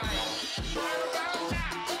What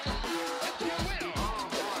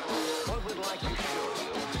we'd like to show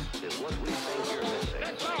you is what we think you're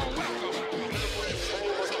missing.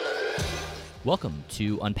 Welcome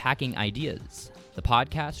to Unpacking Ideas, the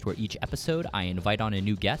podcast where each episode I invite on a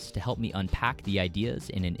new guest to help me unpack the ideas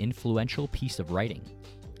in an influential piece of writing.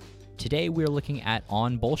 Today we're looking at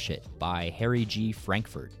On Bullshit by Harry G.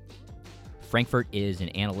 Frankfurt. Frankfurt is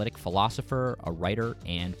an analytic philosopher, a writer,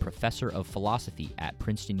 and professor of philosophy at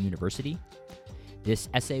Princeton University. This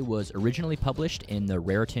essay was originally published in the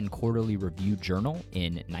Raritan Quarterly Review Journal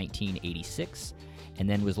in 1986, and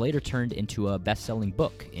then was later turned into a best-selling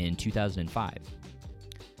book in 2005.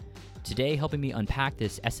 Today, helping me unpack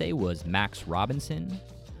this essay was Max Robinson.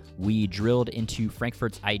 We drilled into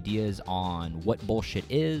Frankfurt's ideas on what bullshit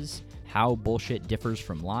is, how bullshit differs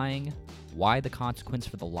from lying, why the consequences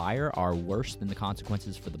for the liar are worse than the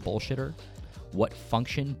consequences for the bullshitter, what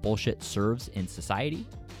function bullshit serves in society,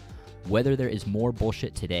 whether there is more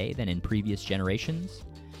bullshit today than in previous generations,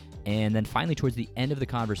 and then finally, towards the end of the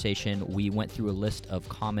conversation, we went through a list of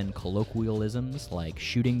common colloquialisms like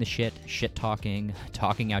shooting the shit, shit-talking,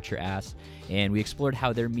 talking out your ass, and we explored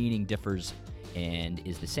how their meaning differs and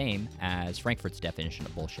is the same as Frankfurt's definition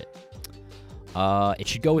of bullshit. It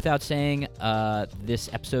should go without saying, this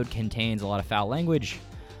episode contains a lot of foul language,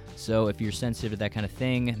 so if you're sensitive to that kind of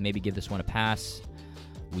thing, maybe give this one a pass.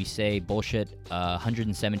 We say bullshit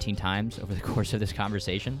 117 times over the course of this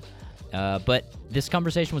conversation. But this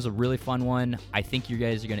conversation was a really fun one. I think you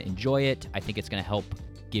guys are going to enjoy it. I think it's going to help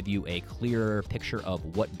give you a clearer picture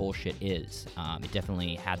of what bullshit is. It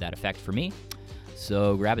definitely had that effect for me.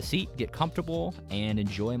 So grab a seat, get comfortable, and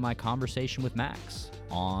enjoy my conversation with Max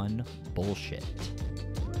on bullshit.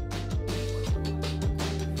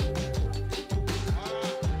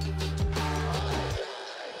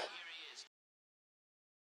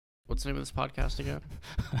 What's the name of this podcast again?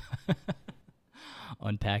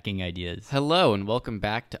 Unpacking Ideas. Hello, and welcome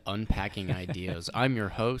back to Unpacking Ideas. I'm your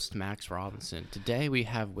host, Max Robinson. Today we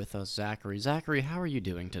have with us Zachary. Zachary, how are you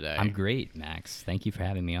doing today? I'm great, Max. Thank you for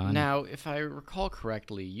having me on. Now, if I recall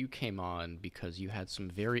correctly, you came on because you had some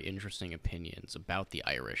very interesting opinions about the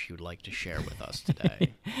Irish you'd like to share with us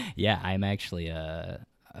today. Yeah, I'm actually a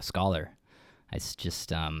scholar. I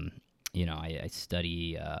just, I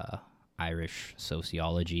study Irish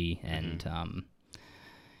sociology, and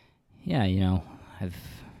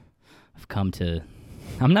I've come to.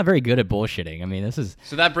 I'm not very good at bullshitting. I mean, this is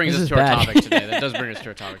so that brings us to bad. our topic today. That does bring us to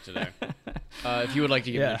our topic today. If you would like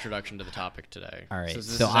to give an introduction to the topic today. All right.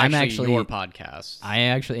 This So is I'm actually your podcast. I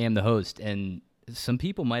actually am the host, and some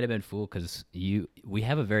people might have been fooled because we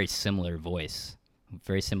have a very similar voice,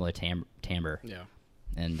 very similar timbre. Yeah.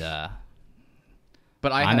 And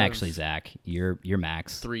but I'm actually Zach. You're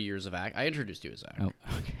Max. 3 years of I introduced you as Zach. Oh,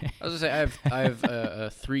 okay. I was gonna say I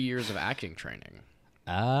have 3 years of acting training.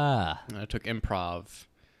 Ah. I took improv,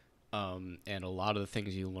 and a lot of the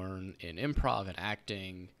things you learn in improv and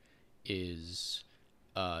acting is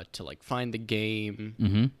to like find the game.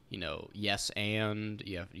 Mm-hmm. Yes, and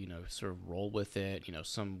you have sort of roll with it.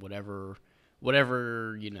 Some whatever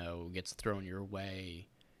gets thrown your way.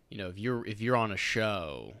 If you're on a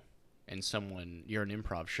show and you're an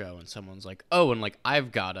improv show and someone's like, oh, and like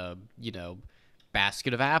I've got a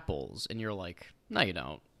basket of apples, and you're like, no, you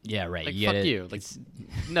don't. Yeah, right. Like, you fuck gotta, you. Like,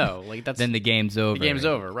 no, like that's then the game's over. The game's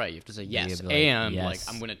over, right? You have to say yes, have to, and yes. like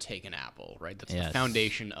I'm gonna take an apple, right? That's Yes. the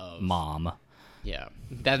foundation of Mom. Yeah,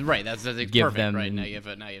 that's right. That's Give perfect, them right? Now you have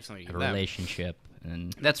something to A give them. relationship,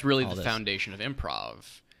 and That's really all the this. foundation of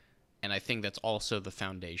improv, and I think that's also the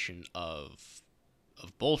foundation of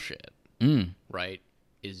bullshit, right?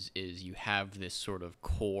 Is you have this sort of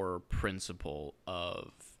core principle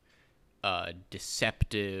of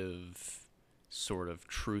deceptive sort of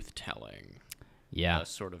truth telling, yeah, a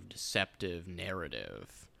sort of deceptive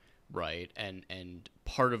narrative, right? And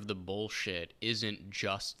part of the bullshit isn't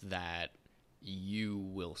just that you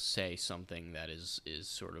will say something that is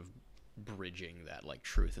sort of bridging that like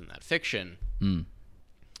truth and that fiction,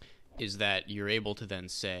 is that you're able to then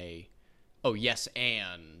say, oh yes,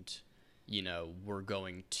 and we're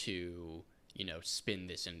going to spin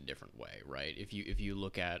this in a different way, right? If you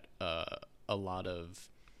look at a lot of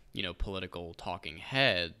political talking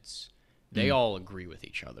heads, they all agree with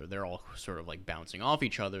each other. They're all sort of like bouncing off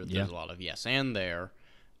each other. There's a lot of yes and there.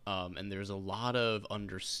 And there's a lot of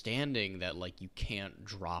understanding that like you can't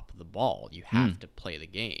drop the ball. You have to play the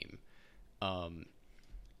game.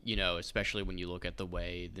 Especially when you look at the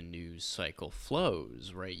way the news cycle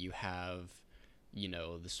flows, right? You have,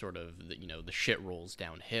 the sort of, the shit rolls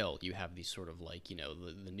downhill. You have these sort of like,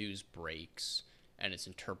 the news breaks and it's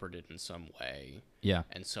interpreted in some way. Yeah.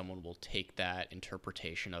 And someone will take that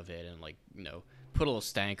interpretation of it and, like, you know, put a little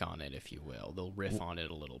stank on it, if you will. They'll riff on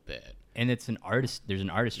it a little bit. And it's an artist. There's an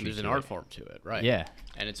artistry. There's an art form to it, right? Yeah.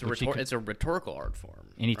 And it's it's a rhetorical art form.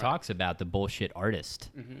 And he talks about the bullshit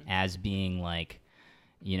artist as being like,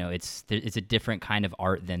 you know, it's a different kind of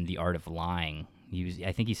art than the art of lying.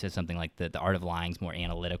 I think he says something like the art of lying is more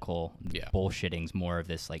analytical. Yeah. Bullshitting's more of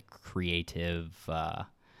this like creative.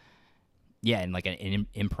 And like an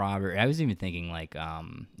improv. I was even thinking like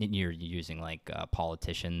you're using like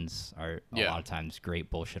politicians are a lot of times great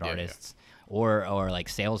bullshit artists, or like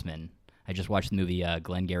salesmen. I just watched the movie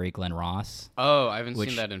Glenn Ross. Oh, I haven't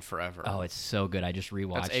seen that in forever. Oh, it's so good. I just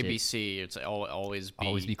rewatched it. That's ABC. It's always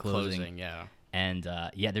be closing. Yeah. And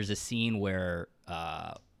there's a scene where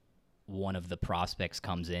one of the prospects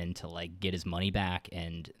comes in to like get his money back,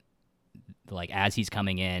 and like as he's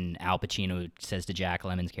coming in, Al Pacino says to Jack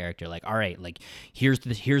Lemmon's character, like, "All right, like here's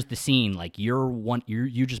the scene. Like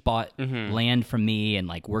you just bought land from me, and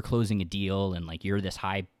like we're closing a deal, and like you're this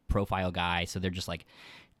high profile guy." So they're just like,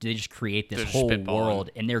 they just create this whole world,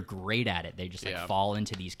 and they're great at it. They just like fall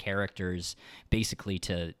into these characters basically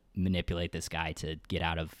to manipulate this guy to get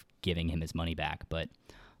out of giving him his money back. But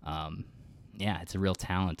it's a real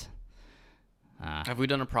talent. Have we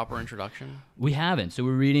done a proper introduction? We haven't. So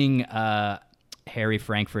we're reading Harry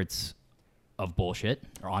Frankfurt's On Bullshit.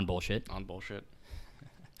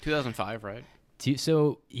 2005, right?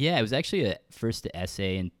 So it was actually a first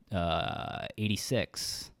essay in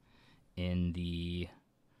 86 in the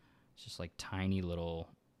just like tiny little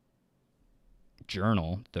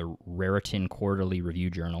journal, the Raritan Quarterly Review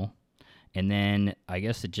Journal. And then I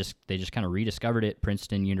guess they just kind of rediscovered it.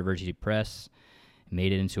 Princeton University Press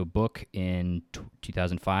made it into a book in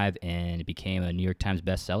 2005, and it became a New York Times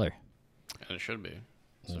bestseller. And it should be.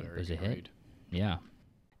 It was a hit. Yeah.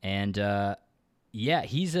 And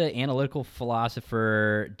he's an analytical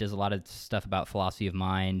philosopher, does a lot of stuff about philosophy of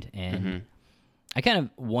mind, and I kind of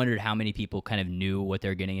wondered how many people kind of knew what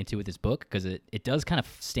they're getting into with this book, because it does kind of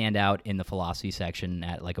stand out in the philosophy section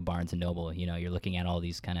at like a Barnes & Noble. You know, you're looking at all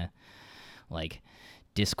these kind of like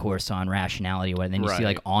discourse on rationality, and then you see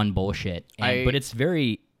like On Bullshit, but it's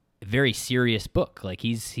very, very serious book. Like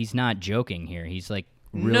he's not joking here. He's like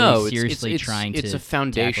really seriously trying to. It's a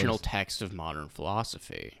foundational text of modern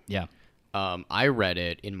philosophy. Yeah. I read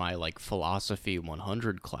it in my like philosophy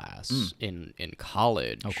 100 class in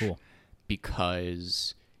college. Oh, cool.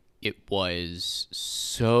 Because it was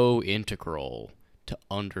so integral to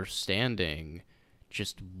understanding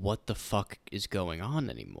just what the fuck is going on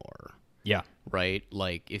anymore. Yeah. Right?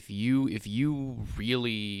 Like if you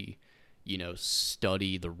really, you know,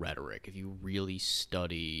 study the rhetoric, if you really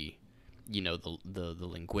study, you know, the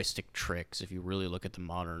linguistic tricks, if you really look at the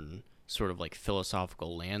modern sort of like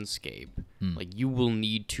philosophical landscape, like you will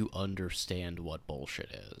need to understand what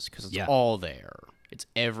bullshit is, because it's all there. It's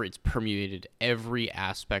permeated every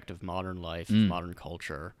aspect of modern life, of modern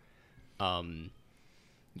culture.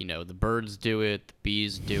 You know, the birds do it, the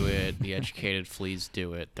bees do it, the educated fleas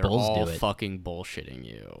do it. They're Bulls all do it. Fucking bullshitting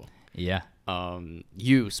you. Yeah.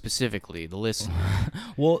 You specifically, the listener.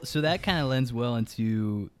 Well, so that kind of lends well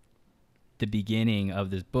into the beginning of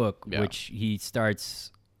this book, which he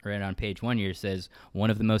starts right on page 1 here. Says, one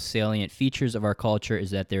of the most salient features of our culture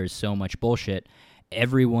is that there is so much bullshit.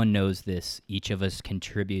 Everyone knows this. Each of us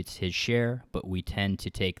contributes his share, but we tend to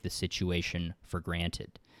take the situation for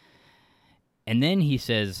granted. And then he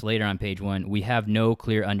says later on page 1, we have no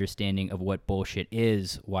clear understanding of what bullshit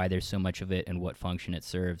is, why there's so much of it, and what function it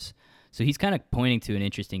serves. So he's kind of pointing to an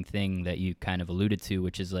interesting thing that you kind of alluded to,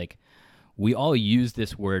 which is like, we all use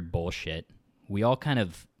this word bullshit. We all kind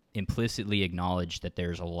of implicitly acknowledge that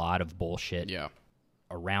there's a lot of bullshit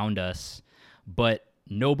around us, but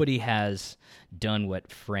nobody has done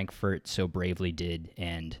what Frankfurt so bravely did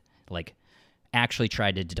and like actually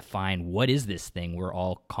tried to define what is this thing we're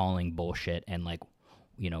all calling bullshit, and like,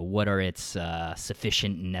 you know, what are its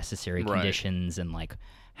sufficient and necessary conditions, and like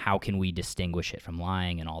how can we distinguish it from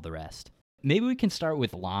lying and all the rest. Maybe we can start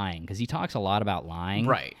with lying, because he talks a lot about lying,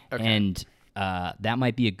 right? Okay. And that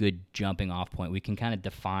might be a good jumping off point. We can kind of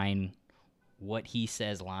define what he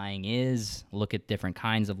says lying is, look at different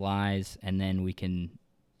kinds of lies, and then we can,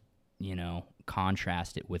 you know,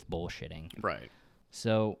 contrast it with bullshitting. Right.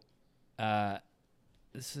 So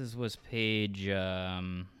this was page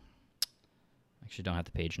actually don't have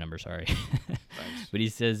the page number, sorry. But he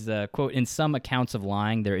says, quote, in some accounts of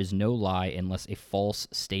lying, there is no lie unless a false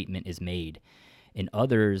statement is made. In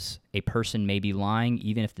others, a person may be lying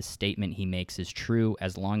even if the statement he makes is true,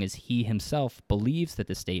 as long as he himself believes that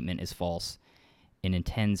the statement is false and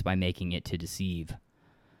intends by making it to deceive.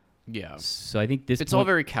 Yeah. So I think this It's all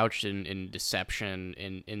very couched in deception,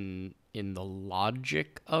 in the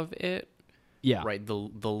logic of it. yeah. Right. The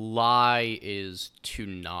lie is to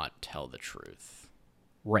not tell the truth.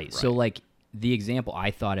 Right. So, like, the example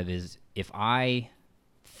I thought of is if I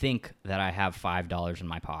think that I have $5 in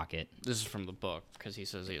my pocket. This is from the book because he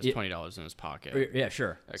says he has $20 in his pocket. Yeah,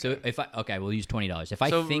 sure. Okay. So we'll use $20. If I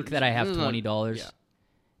think that I have $20,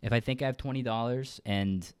 if I think I have $20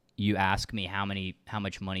 and you ask me how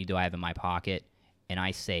much money do I have in my pocket, and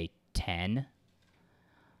I say 10,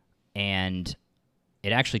 and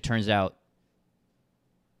it actually turns out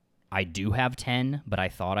I do have 10, but I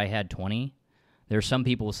thought I had 20. There's some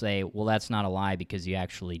people who say, well, that's not a lie because you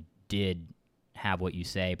actually did have what you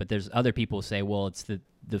say. But there's other people who say, well, it's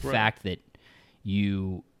the fact that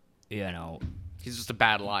you know. He's just a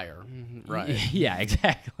bad liar. Right. Yeah,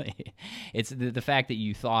 exactly. It's the fact that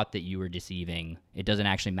you thought that you were deceiving. It doesn't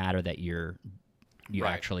actually matter that you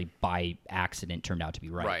actually by accident turned out to be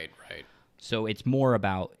right. Right. So it's more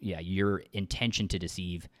about, your intention to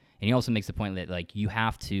deceive. And he also makes the point that, like, you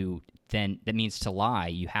have to then, that means to lie,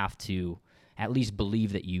 you have to at least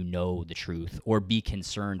believe that you know the truth or be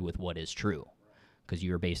concerned with what is true, because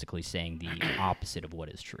you're basically saying the opposite of what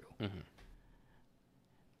is true.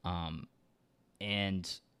 Mm-hmm.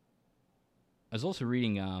 And I was also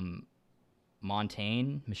reading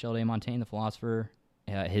Michel de Montaigne, the philosopher,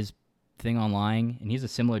 his thing on lying, and he has a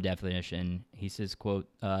similar definition. He says, quote,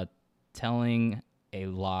 telling a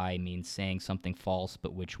lie means saying something false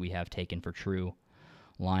but which we have taken for true.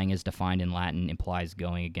 Lying, as defined in Latin, implies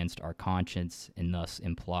going against our conscience, and thus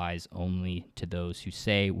implies only to those who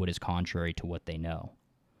say what is contrary to what they know.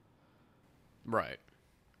 Right.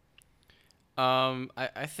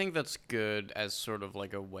 I think that's good as sort of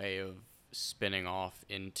like a way of spinning off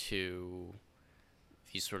into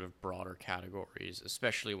these sort of broader categories,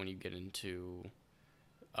 especially when you get into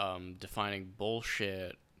defining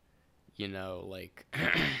bullshit. You know, like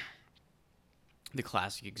the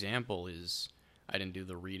classic example is I didn't do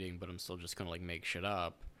the reading, but I'm still just gonna like make shit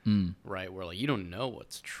up, right? Where like you don't know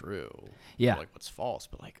what's true, or, like what's false,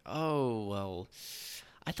 but like, oh well,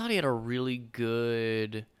 I thought he had a really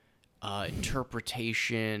good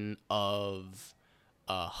interpretation of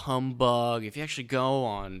humbug. If you actually go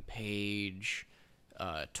on page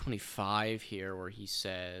 25 here, where he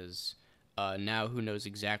says, now who knows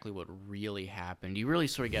exactly what really happened, you really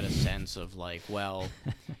sort of get a sense of like, well,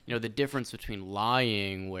 you know, the difference between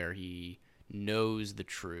lying, where he knows the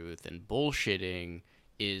truth, and bullshitting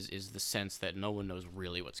is the sense that no one knows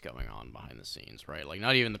really what's going on behind the scenes, right? Like,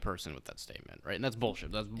 not even the person with that statement, right? And that's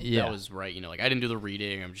bullshit. That was right. You know, like, I didn't do the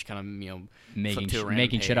reading. I'm just kind of, you know, making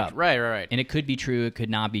page. Shit up. Right. And it could be true. It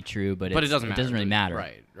could not be true. But it doesn't matter. It doesn't really matter.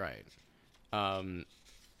 Right.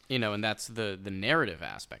 You know, and that's the narrative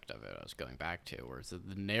aspect of it I was going back to, where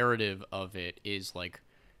the narrative of it is like,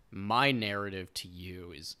 my narrative to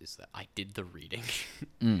you is that I did the reading.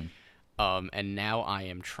 And now I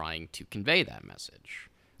am trying to convey that message.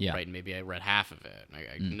 Yeah. Right. Maybe I read half of it.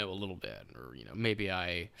 I know a little bit, or, you know, maybe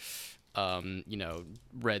I, you know,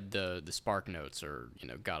 read the Spark Notes, or, you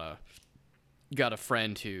know, got a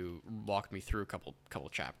friend who walked me through a couple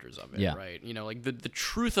chapters of it. Yeah. Right. You know, like the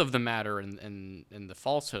truth of the matter and the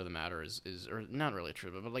falsehood of the matter is or not really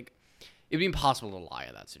true, but like, it'd be impossible to lie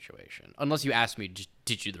in that situation unless you ask me,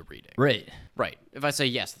 did you do the reading? Right. If I say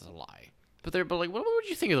yes, that's a lie. But like, what would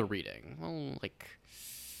you think of the reading? Well, like,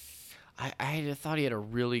 I thought he had a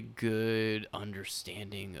really good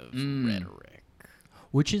understanding of rhetoric,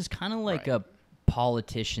 which is kind of like a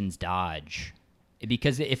politician's dodge,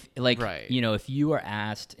 because if like you know, if you are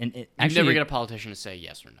asked, and you never get a politician to say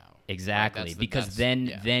yes or no. Exactly, right? Because then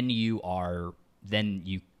you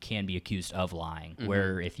can be accused of lying. Mm-hmm.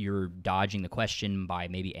 Where if you're dodging the question by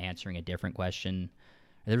maybe answering a different question.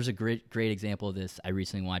 There was a great example of this. I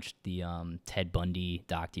recently watched the Ted Bundy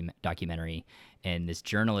documentary, and this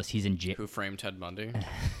journalist, he's in jail. Who Framed Ted Bundy?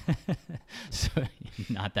 So,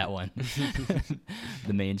 not that one.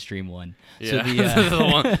 The mainstream one. Yeah.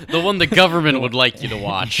 So the one the government would like you to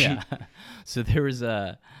watch. Yeah. So there was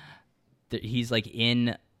he's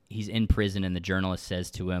in prison, and the journalist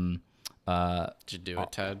says to him, "Did you do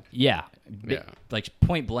it, Ted?" Yeah. Like,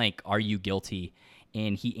 point blank, are you guilty?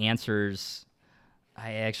 And he answers.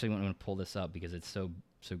 I actually want to pull this up because it's so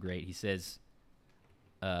great. He says,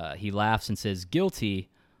 he laughs and says, "Guilty?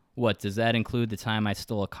 What, does that include the time I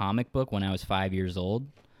stole a comic book when I was 5 years old?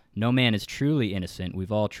 No man is truly innocent.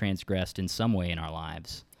 We've all transgressed in some way in our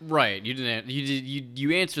lives." Right.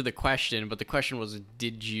 You answered the question, but the question was,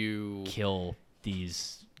 did you kill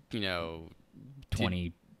these,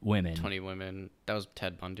 20 women? 20 women. That was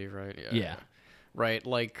Ted Bundy, right? Yeah. Right.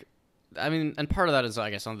 Like, I mean, and part of that is, I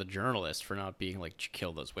guess, on the journalist for not being like,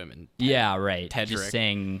 kill those women. Yeah, right. Tedrick. Just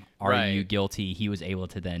saying, are you Right. guilty? He was able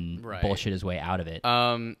to then Right. bullshit his way out of it.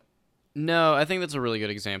 No, I think that's a really good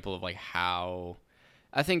example of like how.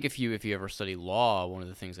 I think if you ever study law, one of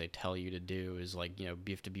the things they tell you to do is like, you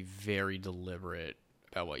have to be very deliberate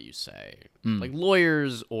about what you say. Like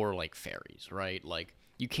lawyers or like fairies, right? Like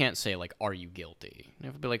you can't say like, are you guilty? You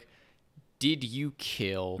have to be like, did you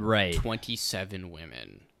kill 27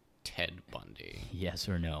 women, Ted Bundy? Yes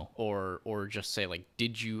or no? Or just say like,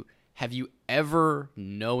 have you ever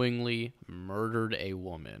knowingly murdered a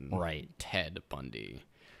woman? Right. Ted Bundy.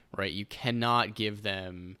 Right? You cannot give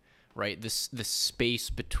them, right, the space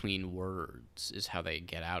between words is how they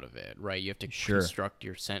get out of it, right? You have to construct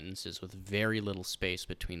your sentences with very little space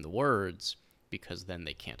between the words because then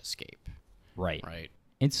they can't escape. Right. Right.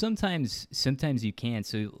 And sometimes you can.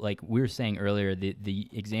 So like we were saying earlier, the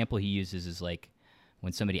example he uses is like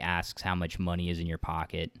when somebody asks how much money is in your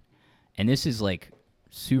pocket. And this is like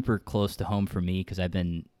super close to home for me because I've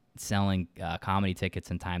been selling comedy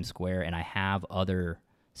tickets in Times Square, and I have other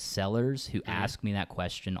sellers who ask me that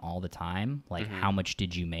question all the time, like how much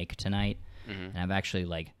did you make tonight? And I've actually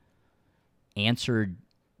like answered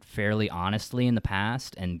fairly honestly in the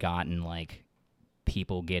past and gotten like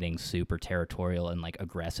people getting super territorial and like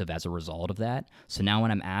aggressive as a result of that. So now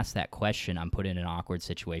when I'm asked that question, I'm put in an awkward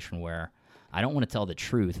situation where I don't want to tell the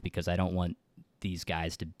truth because I don't want these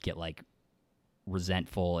guys to get like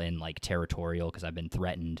resentful and like territorial because I've been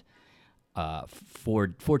threatened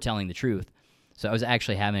for telling the truth. So I was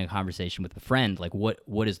actually having a conversation with a friend, like,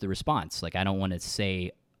 what is the response? Like, I don't want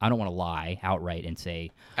to lie outright and say,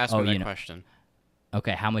 Ask me that question.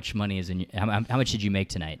 Okay, how much money is in? How much did you make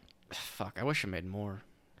tonight? Fuck, I wish I made more.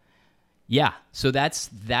 Yeah, so that's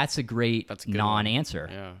a great non-answer.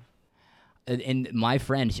 Yeah. And my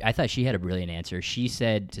friend, I thought she had a brilliant answer. She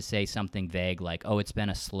said to say something vague like, "Oh, it's been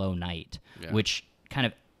a slow night," which kind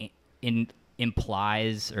of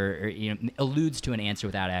implies or alludes to an answer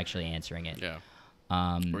without actually answering it. Yeah.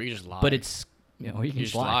 Or you just lie. But it's you can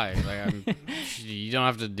just lie. Like, you don't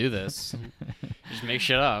have to do this. Just make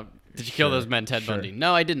shit up. Did you kill those men, Ted Bundy?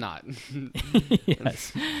 No, I did not.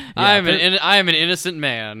 Yes. I am an innocent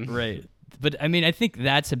man. Right. But I mean, I think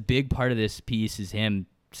that's a big part of this piece is him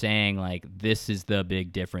saying like this is the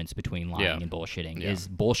big difference between lying and bullshitting. Is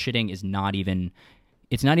bullshitting is not even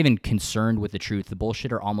concerned with the truth. The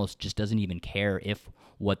bullshitter almost just doesn't even care if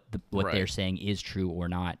what they're saying is true or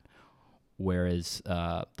not. Whereas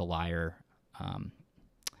the liar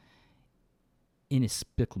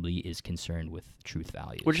inexplicably is concerned with truth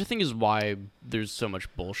values. Which I think is why there's so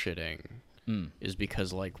much bullshitting. Is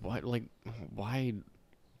because like why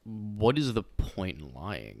what is the point in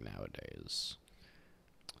lying nowadays?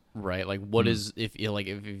 Right? Like what is if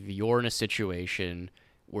you're in a situation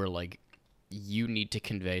where like you need to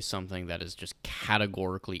convey something that is just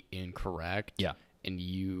categorically incorrect and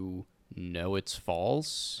you know it's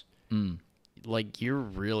false, like you're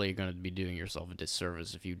really going to be doing yourself a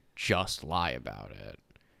disservice if you just lie about it.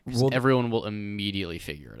 Because everyone will immediately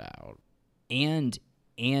figure it out. And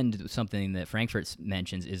something that Frankfurt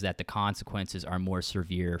mentions is that the consequences are more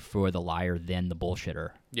severe for the liar than the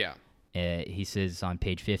bullshitter. Yeah. He says on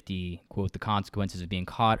page 50, quote, "The consequences of being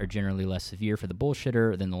caught are generally less severe for the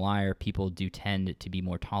bullshitter than the liar. People do tend to be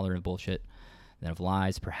more tolerant of bullshit than of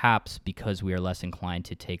lies, perhaps because we are less inclined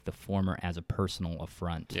to take the former as a personal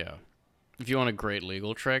affront." Yeah. If you want a great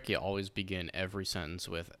legal trick, you always begin every sentence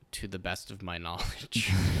with, "to the best of my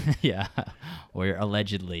knowledge." Yeah. Or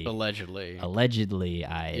allegedly. Allegedly,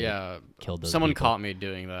 I killed those Someone people. caught me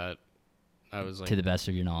doing that. I was like, to the best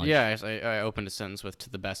of your knowledge. Yeah, I opened a sentence with "to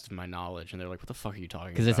the best of my knowledge," and they're like, "What the fuck are you talking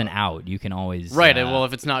about?" Because it's an out. You can always right. Well,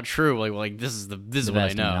 if it's not true, like this is what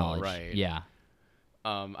I know, right? Yeah.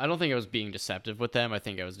 I don't think I was being deceptive with them. I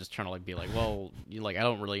think I was just trying to like be like, well, I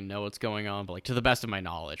don't really know what's going on, but like to the best of my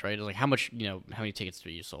knowledge, right? It's like how many tickets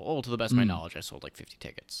did you sold? Oh, to the best of my knowledge, I sold like 50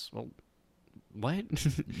 tickets. Well, what?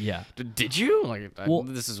 Yeah. Did you? Like,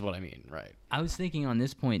 this is what I mean, right? I was thinking on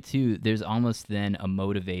this point too. There's almost then a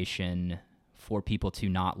motivation for people to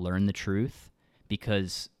not learn the truth,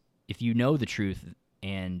 because if you know the truth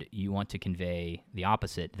and you want to convey the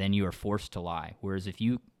opposite, then you are forced to lie. Whereas if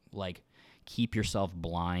you like keep yourself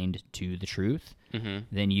blind to the truth,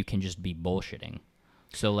 then you can just be bullshitting.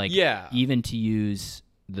 So like, even to use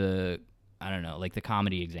the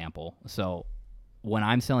comedy example. So when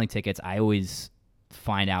I'm selling tickets, I always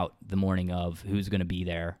find out the morning of who's going to be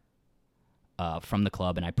there from the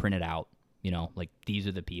club, and I print it out, like these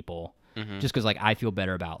are the people, just because like I feel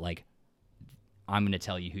better about like I'm going to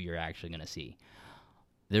tell you who you're actually going to see.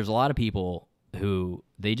 There's a lot of people who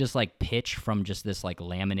they just like pitch from just this like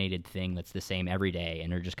laminated thing that's the same every day,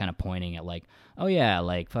 and they're just kind of pointing at like, oh yeah,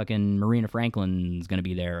 like fucking Marina Franklin's gonna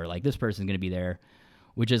be there, or like this person's gonna be there,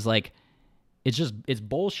 which is like, it's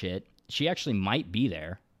bullshit. She actually might be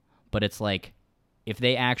there, but it's like, if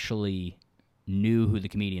they actually knew who the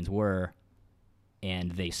comedians were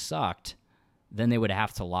and they sucked, then they would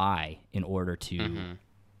have to lie in order to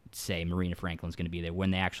say Marina Franklin's going to be there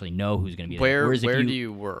when they actually know who's going to be there. Where do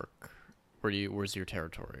you work? Where's your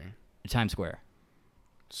territory? Times Square.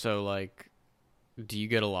 So, like, do you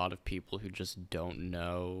get a lot of people who just don't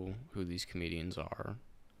know who these comedians are?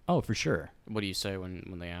 Oh, for sure. What do you say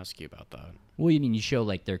when they ask you about that? Well, you mean you show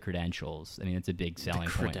like their credentials. I mean, it's a big selling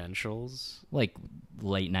point. Credentials? Like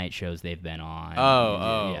late night shows they've been on.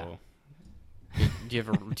 Oh. Yeah. Do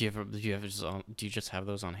you just have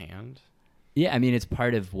those on hand? Yeah, I mean, it's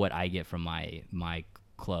part of what I get from my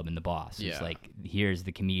club and the boss. It's Yeah. like, here's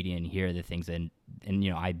the comedian, here are the things, and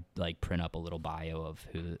I like print up a little bio of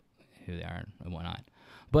who they are and whatnot.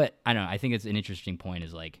 But I don't know, I think it's an interesting point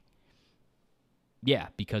is like, yeah,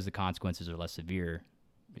 because the consequences are less severe,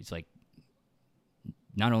 it's like,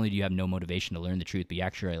 not only do you have no motivation to learn the truth, but you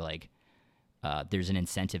actually like, there's an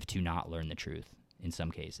incentive to not learn the truth in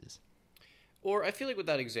some cases. Or I feel like with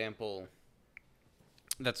that example,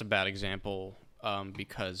 that's a bad example,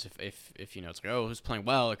 because if it's like, oh, who's playing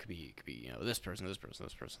well, it could be this person,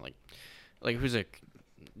 like who's a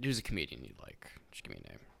comedian you'd like? Just give me a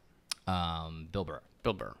name. Bill Burr.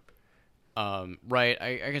 Bill Burr. Right.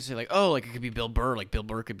 I can say like, oh, like it could be Bill Burr. Like Bill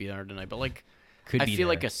Burr could be there tonight, but like, I feel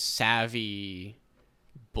like a savvy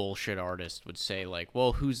bullshit artist would say like,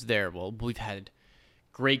 well, who's there? Well, we've had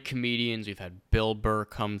great comedians. We've had Bill Burr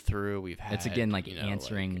come through. We've had. It's again like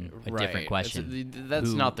answering a different question.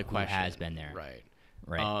 That's not the question. Who has been there? Right.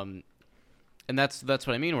 And that's what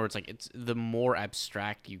I mean. Where it's like, it's the more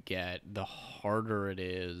abstract you get, the harder it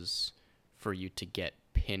is for you to get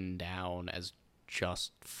pinned down as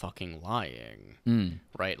just fucking lying.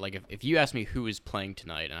 Right? Like if you asked me who is playing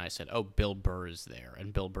tonight and I said, oh, Bill Burr is there,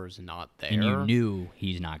 and Bill Burr's not there, and you knew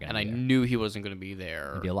he's not going to be there, and I knew he wasn't going to be there,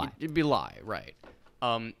 it'd be a lie. It'd be a lie, right?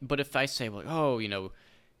 But if I say like, oh,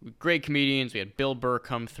 great comedians, we had Bill Burr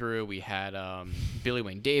come through, we had Billy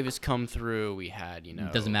Wayne Davis come through, we had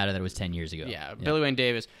it doesn't matter that it was 10 years ago. Yeah, Billy Wayne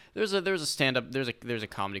Davis. There's a stand up. There's a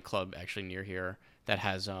comedy club actually near here that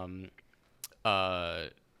has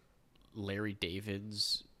Larry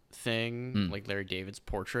David's thing, like Larry David's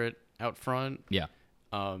portrait out front. Yeah.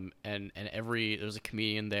 And there's a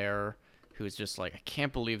comedian there who's just like, I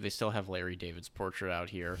can't believe they still have Larry David's portrait out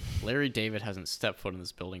here. Larry David hasn't stepped foot in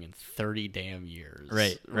this building in 30 damn years.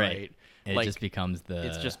 Right. And it just becomes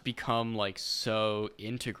it's just become like so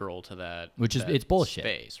integral to that, it's bullshit.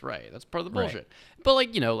 Space. Right. That's part of the bullshit. Right. But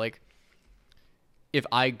like, if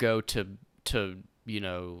I go to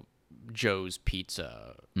Joe's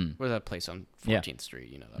Pizza, where's that place on 14th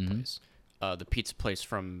Street? That place, the pizza place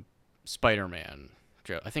from Spider-Man.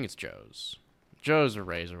 I think it's Joe's or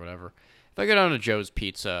Ray's or whatever. If I go down to Joe's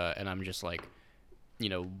Pizza and I'm just like,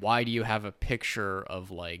 why do you have a picture of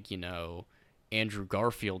like, Andrew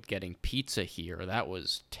Garfield getting pizza here? That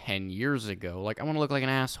was 10 years ago. Like, I want to look like an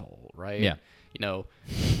asshole, right? Yeah.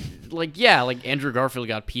 Like Andrew Garfield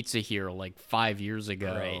got pizza here like 5 years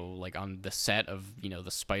ago, right, like on the set of,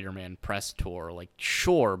 the Spider-Man press tour. Like,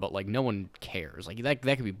 sure, but like no one cares. Like that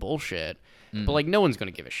could be bullshit, but like no one's going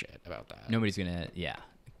to give a shit about that. Nobody's going to,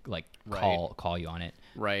 like call you on it.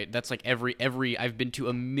 Right. That's like every I've been to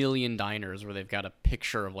a million diners where they've got a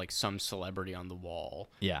picture of like some celebrity on the wall.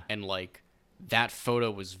 Yeah. And like that photo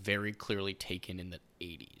was very clearly taken in the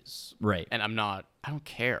 80s. Right. And I don't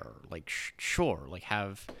care. Like sure, like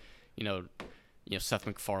have Seth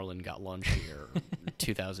MacFarlane got lunch here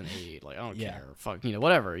 2008. Like I don't care. Fuck,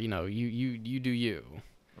 whatever. You do you.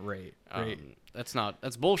 Right.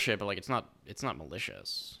 That's bullshit, but like it's not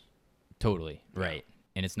malicious. Totally. Right.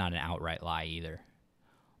 And it's not an outright lie either.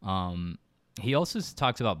 He also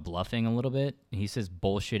talks about bluffing a little bit. He says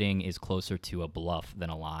bullshitting is closer to a bluff than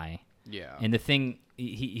a lie. Yeah. And the thing,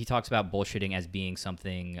 he talks about bullshitting as being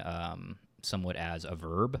something somewhat as a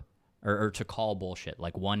verb, or to call bullshit.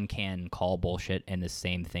 Like one can call bullshit and the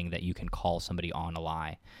same thing that you can call somebody on a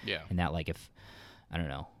lie. Yeah. And that, like, if, I don't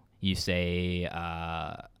know, you say,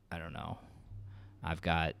 I don't know, I've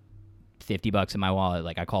got $50 in my wallet,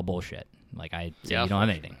 like I call bullshit. Like I say you don't have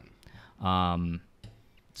anything.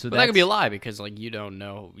 So that could be a lie because like you don't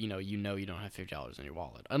know, you don't have $50 in your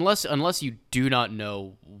wallet unless you do not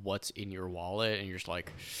know what's in your wallet and you're just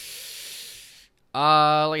like,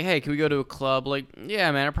 Like, hey, can we go to a club? Like,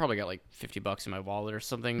 yeah, man, I probably got like $50 in my wallet or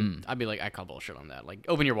something. I'd be like, I call bullshit on that. Like,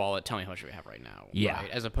 open your wallet, tell me how much you have right now. Yeah. Right?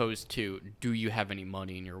 As opposed to, do you have any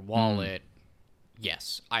money in your wallet?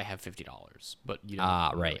 Yes, I have $50, but you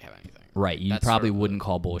don't really have anything. Right. You That's probably sort of wouldn't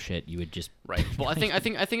call bullshit. You would just right. Well, I think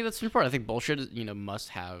that's important. I think bullshit is, must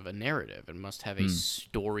have a narrative and must have a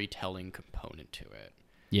storytelling component to it.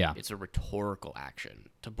 Yeah. It's a rhetorical action.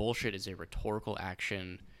 To bullshit is a rhetorical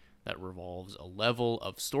action that revolves a level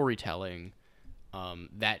of storytelling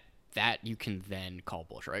that you can then call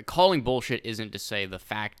bullshit. Right? Calling bullshit isn't to say the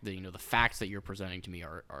fact that the facts that you're presenting to me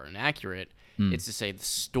are inaccurate. It's to say the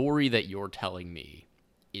story that you're telling me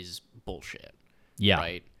is bullshit. Yeah.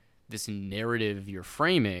 Right? This narrative you're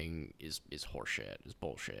framing is horseshit, is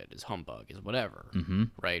bullshit, is humbug, is whatever.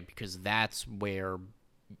 Right? Because that's where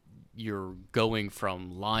you're going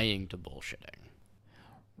from lying to bullshitting.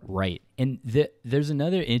 Right. And there's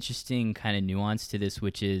another interesting kind of nuance to this,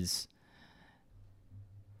 which is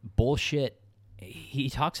bullshit. He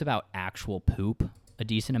talks about actual poop a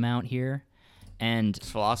decent amount here. And It's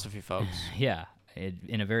philosophy, folks. yeah,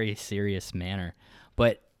 in a very serious manner.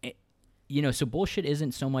 But, so bullshit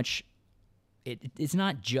isn't so much, it's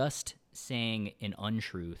not just saying an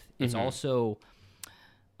untruth. It's also,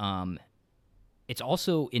 in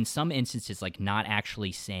some instances, like not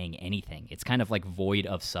actually saying anything. It's kind of like void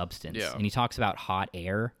of substance. Yeah. And he talks about hot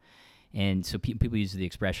air. And so people use the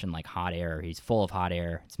expression like hot air. He's full of hot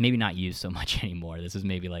air. It's maybe not used so much anymore. This is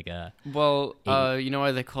maybe like a... Well, you know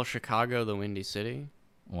why they call Chicago the Windy City?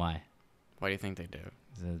 Why? Why do you think they do?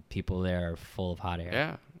 The people there are full of hot air.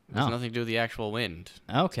 Yeah. It has nothing to do with the actual wind.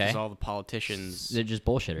 Okay. It's all the politicians They're just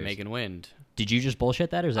bullshitters. making wind. Did you just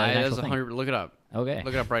bullshit that, or is that an actual thing? Look it up. Okay.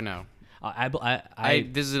 Look it up right now.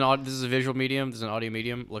 This is a visual medium. This is an audio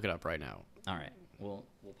medium. Look it up right now. All right. We'll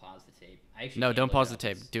pause the tape. I actually No, can't don't look pause it the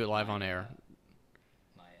up. tape. Do it live on air.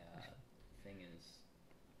 My thing is...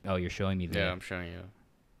 Oh, you're showing me the... Yeah, I'm showing you.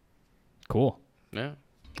 Cool. Yeah.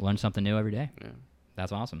 Learn something new every day. Yeah.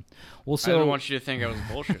 That's awesome. Well, I didn't want you to think I was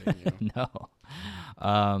bullshitting you. No.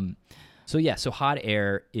 So hot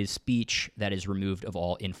air is speech that is removed of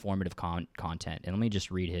all informative content. And let me just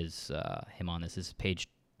read him on this. This is page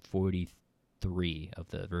 43 of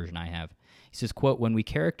the version I have. He says, quote, "When we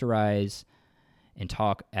characterize and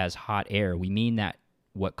talk as hot air, we mean that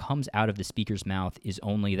what comes out of the speaker's mouth is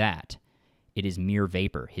only that. It is mere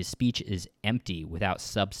vapor. His speech is empty, without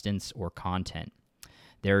substance or content.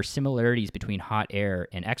 There are similarities between hot air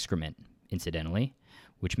and excrement, incidentally,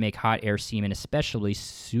 which make hot air seem an especially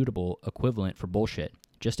suitable equivalent for bullshit.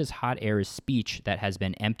 Just as hot air is speech that has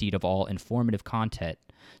been emptied of all informative content,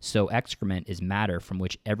 so excrement is matter from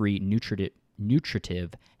which every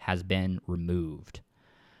nutritive has been removed."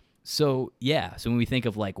 So, yeah. So when we think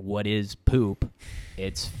of, like, what is poop,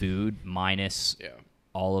 it's food minus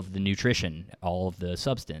all of the nutrition, all of the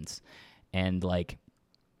substance. And, like,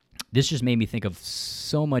 this just made me think of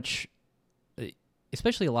so much,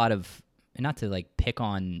 especially a lot of, not to, like, pick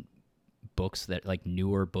on books that, like,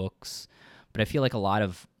 newer books, but I feel like a lot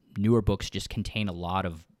of newer books just contain a lot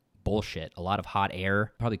of bullshit, a lot of hot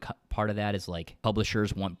air. Probably part of that is, like,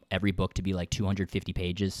 publishers want every book to be like 250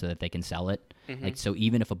 pages so that they can sell it. Like, so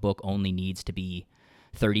even if a book only needs to be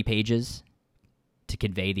 30 pages to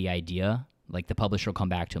convey the idea, like, the publisher will come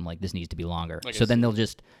back to them like, this needs to be longer. So then they'll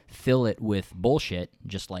just fill it with bullshit,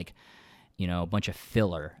 just like, a bunch of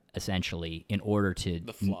filler, essentially, in order to...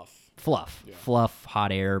 The fluff. Fluff,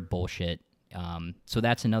 hot air, bullshit. So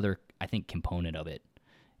that's another, I think, component of it,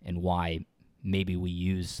 and why maybe we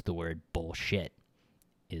use the word bullshit,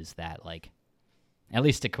 is that, like, at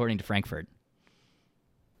least according to Frankfurt.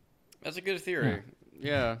 That's a good theory.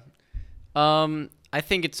 Yeah. I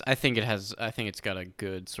think it's got a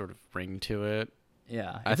good sort of ring to it.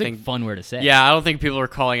 Yeah. I think fun word to say. Yeah, I don't think people are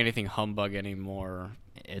calling anything humbug anymore.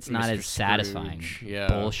 It's not Mr. as satisfying. Scrooge. Yeah.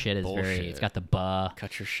 Bullshit is Bullshit. it's got the buh.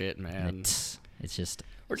 Cut your shit, man. It's just...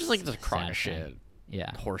 Or just like the crock of satisfying. shit.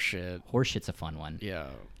 Yeah. Horse shit. Horseshit's a fun one. Yeah.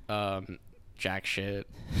 Jack shit.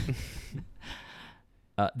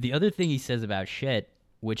 The other thing he says about shit,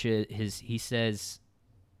 which is he says,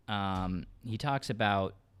 he talks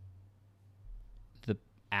about the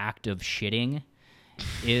act of shitting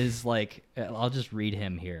is like, I'll just read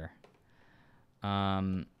him here.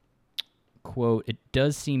 Quote, "It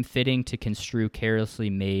does seem fitting to construe carelessly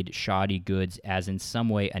made shoddy goods as in some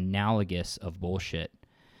way analogous of bullshit."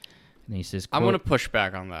 And he says, quote, I'm going to push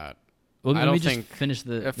back on that. Well, I let don't me just think... finish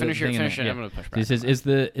the finish thing it. yeah. I'm going to push back. This is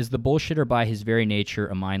the bullshitter by his very nature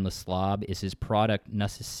a mindless slob? Is his product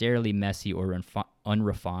necessarily messy or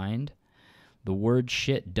unrefined? The word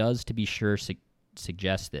shit does, to be sure,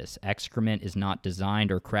 suggests this. Excrement is not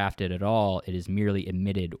designed or crafted at all. It is merely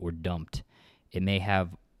emitted or dumped. It may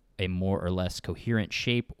have a more or less coherent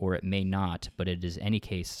shape, or it may not, but it is, in any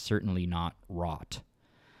case, certainly not rot.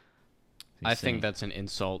 I think that's an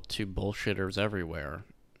insult to bullshitters everywhere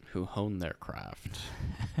who hone their craft.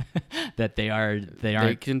 That they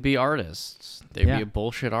can be artists. They can be a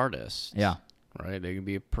bullshit artist. Yeah. Right? They can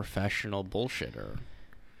be a professional bullshitter.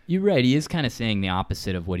 You're right. He is kind of saying the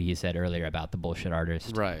opposite of what he said earlier about the bullshit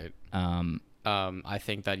artist. Right. I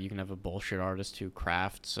think that you can have a bullshit artist who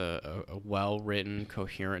crafts a well-written,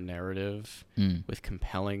 coherent narrative with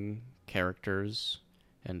compelling characters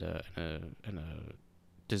and a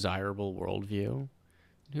desirable worldview.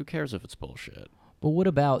 Who cares if it's bullshit? But what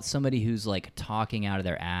about somebody who's like talking out of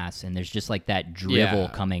their ass and there's just like that drivel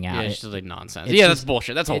coming out? Yeah, it's just like nonsense. Yeah, that's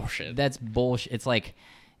bullshit. That's bullshit. That's bullshit. It's like,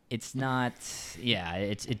 it's not. Yeah,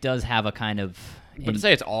 it does have a kind of. But to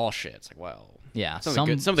say it's all shit, it's like, well, yeah, some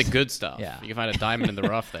of the good stuff. Yeah. You can find a diamond in the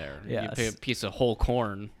rough there. Yeah, you pick a piece of whole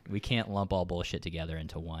corn. We can't lump all bullshit together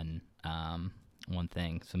into one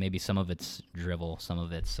thing. So maybe some of it's drivel, some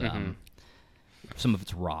of it's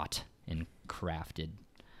rot and crafted.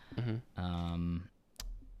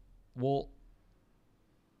 Well,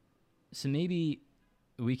 so maybe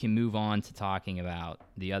we can move on to talking about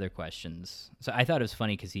the other questions. So I thought it was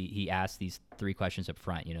funny because he asked these 3 questions up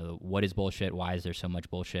front. You know, what is bullshit? Why is there so much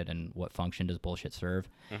bullshit? And what function does bullshit serve?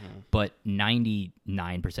 But 99%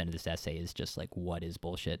 of this essay is just like, what is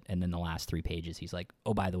bullshit? And then the last 3 pages, he's like,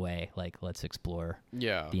 oh, by the way, like, let's explore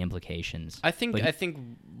the implications. I think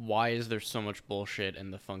why is there so much bullshit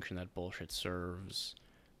and the function that bullshit serves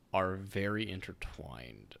are very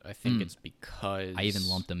intertwined. I think it's because I even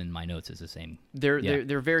lumped them in my notes as the same.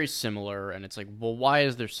 They're very similar, and it's like, well, why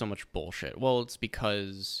is there so much bullshit? Well, it's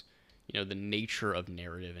because, you know, the nature of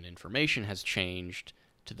narrative and information has changed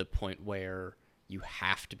to the point where you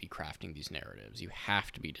have to be crafting these narratives. You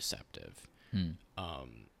have to be deceptive. And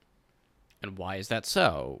why is that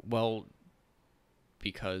so? Well,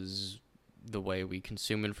 because the way we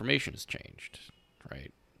consume information has changed,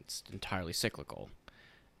 right? It's entirely cyclical.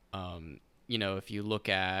 You know, if you look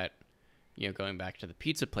at, you know, going back to the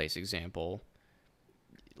pizza place example,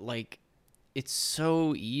 like, it's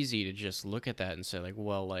so easy to just look at that and say, like,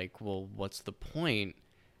 well, what's the point?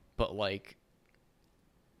 But, like,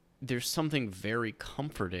 there's something very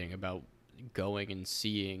comforting about going and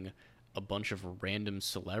seeing a bunch of random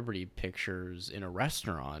celebrity pictures in a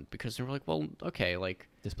restaurant, because they're like, well, okay, like,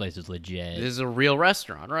 this place is legit. This is a real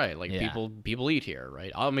restaurant, right? Like, people eat here,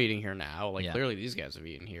 right? I'm eating here now. Like, clearly these guys have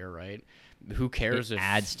eaten here, right? Who cares it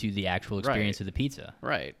adds to the actual experience of the pizza.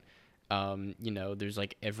 Right. You know, there's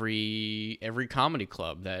like every comedy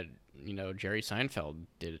club that, you know, Jerry Seinfeld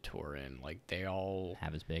did a tour in. Like, they all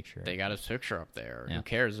have his picture. They got his picture up there. Yeah. Who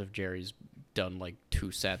cares if Jerry's done like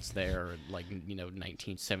 2 sets there, like, you know,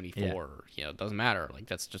 1974? You know, it doesn't matter. Like,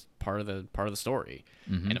 that's just part of the story.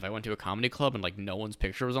 And if I went to a comedy club and like no one's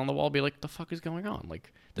picture was on the wall, I'd be like, the fuck is going on?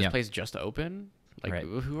 Like, this place just opened? Like,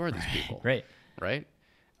 who are these people? Right.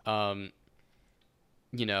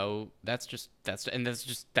 You know, that's just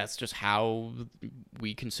how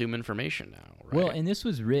we consume information now, right? Well, and this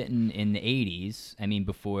was written in the 80s, I mean,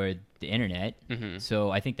 before the internet.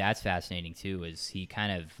 So I think that's fascinating too, is he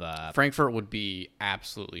kind of Frankfurt would be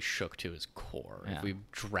absolutely shook to his core if we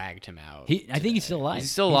dragged him out. I think he's still alive.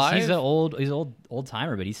 He's still alive? He's an old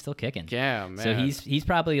timer, but he's still kicking. Yeah, man. So he's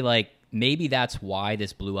probably like, maybe that's why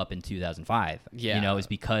this blew up in 2005. Yeah. You know, is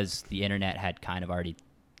because the internet had kind of already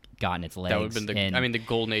gotten its legs. That would have been the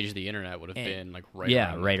golden age of the internet would have been like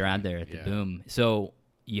right around there at the boom. So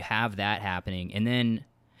you have that happening, and then,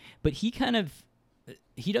 but he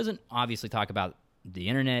doesn't obviously talk about the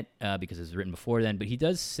internet because it was written before then, but he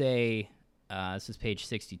does say, this is page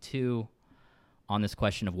 62, on this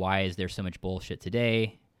question of why is there so much bullshit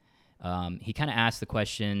today. He kind of asks the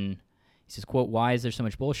question. He says, quote, why is there so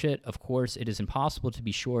much bullshit? Of course, it is impossible to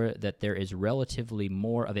be sure that there is relatively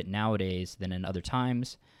more of it nowadays than in other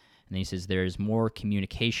times. And then he says, there is more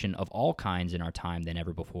communication of all kinds in our time than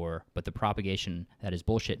ever before, but the propagation that is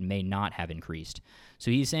bullshit may not have increased. So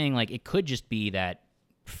he's saying, like, it could just be that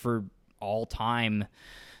for all time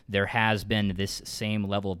there has been this same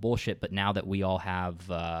level of bullshit, but now that we all have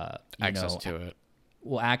access to it.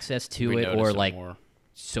 Well, access to it, or like more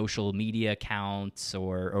social media accounts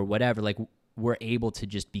or whatever, like, we're able to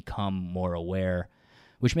just become more aware,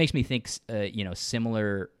 which makes me think,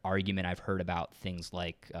 similar argument I've heard about things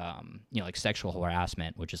like, like sexual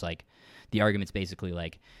harassment, which is like, the argument's basically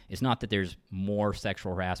like, it's not that there's more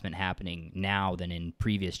sexual harassment happening now than in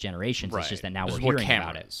previous generations. Right. It's just that now we're hearing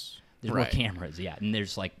about it. There's more cameras, yeah. And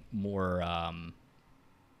there's like more,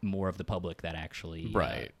 more of the public that actually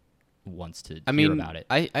Right. wants to I hear mean, about it.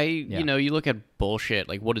 you know, you look at bullshit,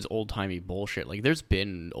 like what is old-timey bullshit? Like there's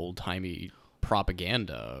been old-timey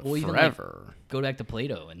propaganda Well, even, forever. Go back to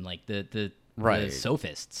Plato and like the Right.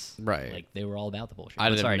 sophists. Right. Like they were all about the bullshit. I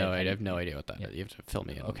But have sorry, no I idea. I have didn't- no idea what that yeah. is. You have to fill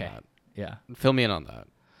me in Okay. on that. Yeah. Fill me in on that.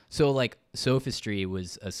 So like sophistry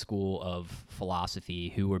was a school of philosophy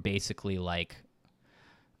who were basically like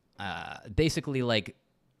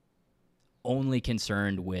only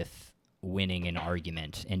concerned with winning an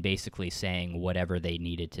argument and basically saying whatever they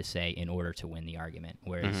needed to say in order to win the argument.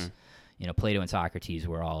 Whereas, you know, Plato and Socrates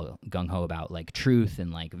were all gung-ho about like truth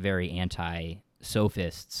and like very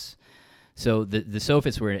anti-sophists. So the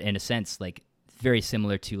sophists were in a sense like very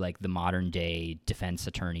similar to like the modern day defense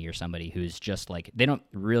attorney or somebody who's just like, they don't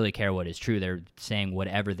really care what is true. They're saying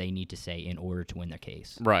whatever they need to say in order to win their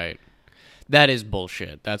case. Right. That is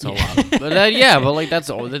bullshit. That's a lot. But but like that's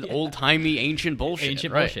old-timey ancient bullshit.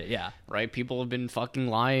 Ancient right? bullshit, yeah. Right? People have been fucking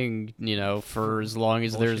lying, you know, for as long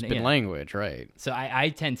as there's been yeah. language, right? So I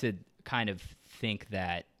tend to kind of think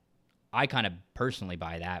that I kind of personally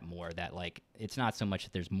buy that more, that like it's not so much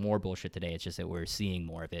that there's more bullshit today, it's just that we're seeing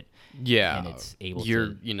more of it. Yeah. And it's able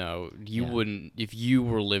you to, know, you yeah. wouldn't, if you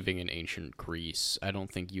were living in ancient Greece, I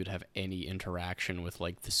don't think you'd have any interaction with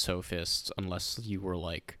like the sophists unless you were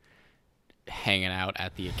like hanging out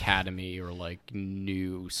at the academy or like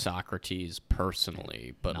knew Socrates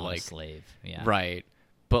personally. But not like, a slave. Yeah. right.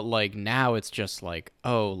 But like now it's just like,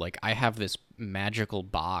 oh, like I have this magical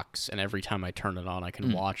box and every time I turn it on I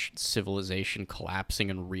can watch civilization collapsing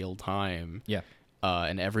in real time. Yeah.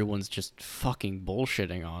 And everyone's just fucking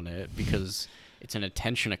bullshitting on it because it's an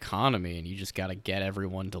attention economy and you just got to get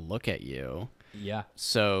everyone to look at you. Yeah.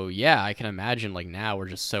 So yeah, I can imagine like now we're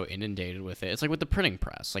just so inundated with it. It's like with the printing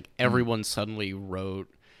press. Like everyone suddenly wrote,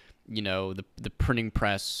 you know, the printing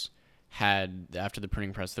press had, after the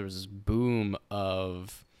printing press, there was this boom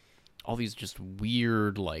of all these just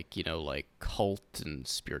weird, like, you know, like cult and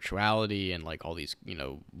spirituality and like all these, you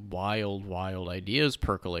know, wild ideas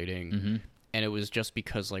percolating. And it was just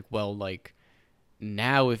because like, well, like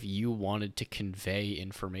now if you wanted to convey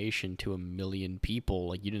information to 1 million people,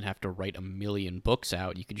 like you didn't have to write 1 million books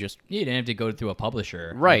out. You could just, You didn't have to go through a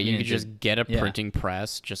publisher. right. Like, You could didn't just get a yeah. printing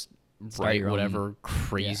press, just Start write your own- whatever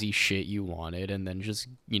crazy shit you wanted and then just,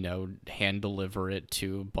 you know, hand deliver it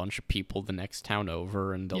to a bunch of people the next town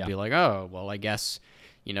over and they'll Yeah. be like, oh, well, I guess,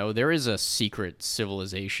 you know, there is a secret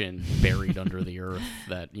civilization buried under the earth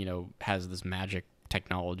that, you know, has this magic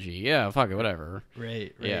technology. Yeah, fuck it, whatever.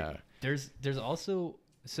 Right. Yeah. There's also,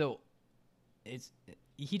 so it's,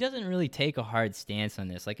 he doesn't really take a hard stance on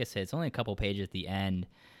this. Like I said, it's only a couple pages at the end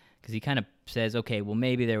because he kind of says, okay, well,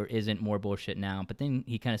 maybe there isn't more bullshit now. But then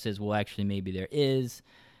he kind of says, well, actually, maybe there is.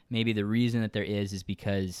 Maybe the reason that there is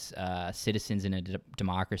because citizens in a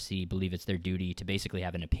democracy believe it's their duty to basically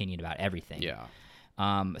have an opinion about everything. Yeah.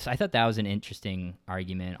 So I thought that was an interesting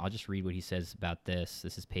argument. I'll just read what he says about this.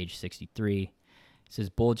 This is page 63. It says,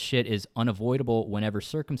 bullshit is unavoidable whenever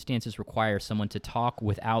circumstances require someone to talk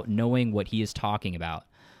without knowing what he is talking about.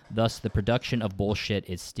 Thus, the production of bullshit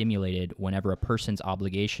is stimulated whenever a person's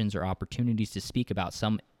obligations or opportunities to speak about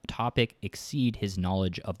some topic exceed his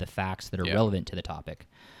knowledge of the facts that are relevant to the topic.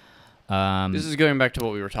 This is going back to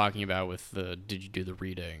what we were talking about with the did you do the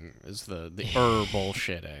reading, is the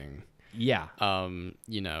bullshitting. Yeah.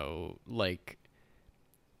 You know, like,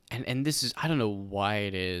 and this is, I don't know why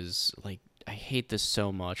it is, like, I hate this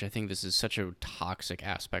so much. I think this is such a toxic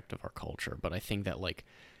aspect of our culture, but I think that, like,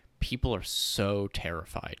 people are so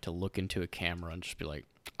terrified to look into a camera and just be like,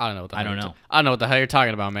 I don't know what the hell you're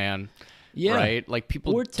talking about, man. Yeah. Right? Like,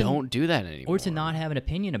 people don't do that anymore. Or to not have an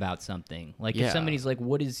opinion about something. Like, Yeah. if somebody's like,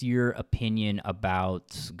 what is your opinion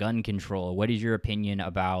about gun control? What is your opinion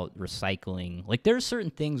about recycling? Like, there are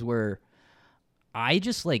certain things where I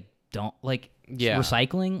just, like, don't, like,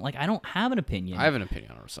 recycling. Like, I don't have an opinion. I have an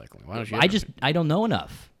opinion on recycling. Why don't you? I don't know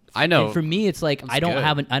enough. I know. And for me, it's like That's I don't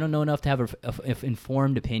good. I don't know enough to have a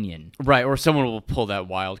informed opinion. Right, or someone will pull that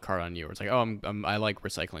wild card on you. Where it's like, oh, I like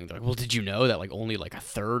recycling. They're like, well, did you know that like only like a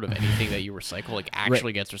third of anything that you recycle like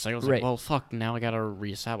actually gets recycled? It's like, well, fuck. Now I gotta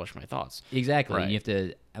reestablish my thoughts. Exactly. Right. And you have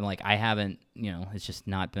to. I'm like, I haven't. You know, it's just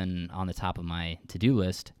not been on the top of my to-do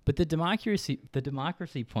list. But the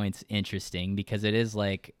democracy point's interesting because it is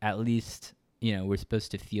like, at least, you know, we're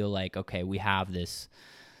supposed to feel like, okay, we have this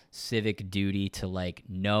civic duty to like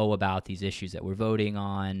know about these issues that we're voting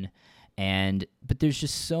on, but there's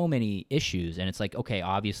just so many issues, and it's like, okay,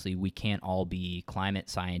 obviously we can't all be climate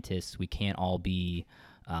scientists, we can't all be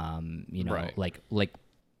you know, like we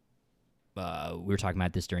were talking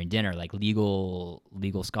about this during dinner, like legal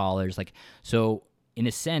scholars, like, so in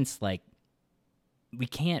a sense, like, we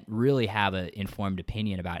can't really have an informed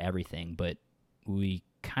opinion about everything, but we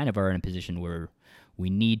kind of are in a position where we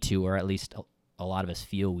need to, or at least a lot of us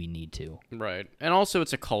feel we need to. Right. And also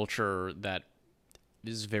it's a culture that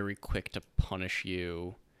is very quick to punish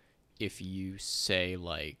you if you say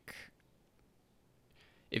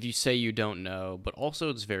you don't know, but also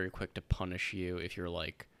it's very quick to punish you if you're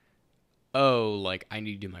like, oh, like I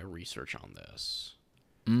need to do my research on this.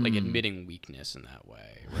 Like admitting weakness in that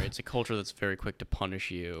way, right? It's a culture that's very quick to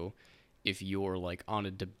punish you if you're like on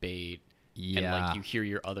a debate and like you hear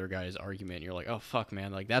your other guy's argument and you're like, oh fuck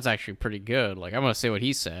man, like that's actually pretty good. Like I'm gonna say what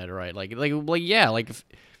he said, right? Like yeah, like if,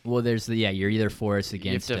 well, there's you're either for us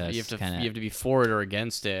against us. You have to be for it or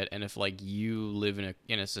against it, and if like you live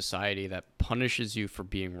in a society that punishes you for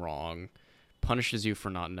being wrong, punishes you for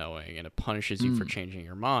not knowing, and it punishes you for changing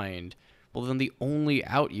your mind, well then the only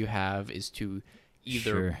out you have is to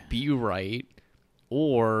either be right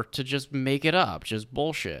or to just make it up, just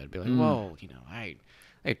bullshit. Be like, whoa,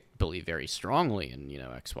 I believe very strongly in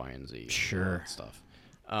X, Y, and Z, stuff.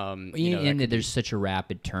 And there's such a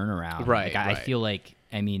rapid turnaround. Right. Like, I feel like,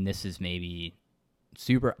 I mean, this is maybe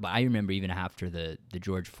super, but I remember even after the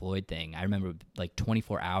George Floyd thing, I remember like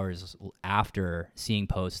 24 hours after seeing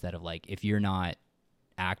posts that of like, if you're not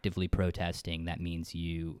actively protesting, that means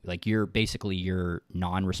your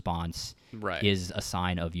non-response is a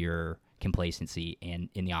sign of your complacency and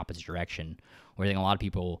in the opposite direction. Where I think a lot of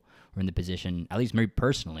people were in the position, at least me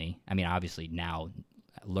personally, I mean, obviously now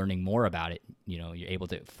learning more about it, you're able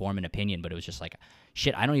to form an opinion, but it was just like,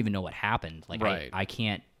 shit, I don't even know what happened. Like, I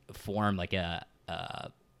can't form like an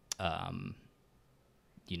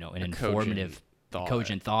informative,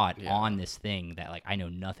 cogent thought on this thing that like I know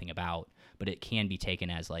nothing about, but it can be taken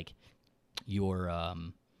as like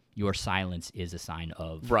your silence is a sign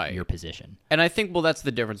of your position. And I think, well, that's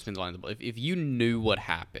the difference between the lines. If you knew what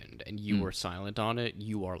happened and you were silent on it,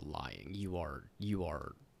 you are lying. You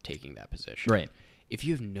are taking that position. Right. If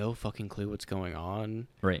you have no fucking clue what's going on,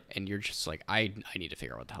 and you're just like, I need to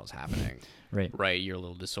figure out what the hell's happening, right, you're a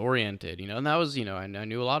little disoriented, and that was, I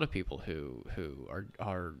knew a lot of people who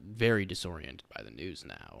are very disoriented by the news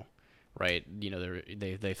now, right?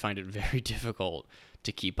 They find it very difficult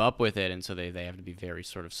to keep up with it, and so they have to be very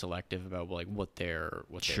sort of selective about like what they're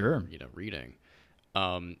reading.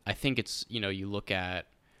 I think it's you look at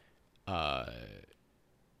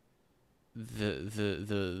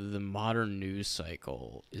the modern news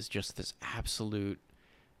cycle is just this absolute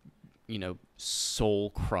soul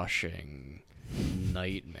crushing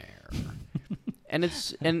nightmare. And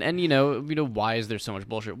it's and why is there so much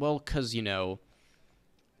bullshit? Well, because the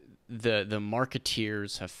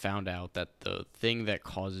marketeers have found out that the thing that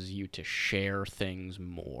causes you to share things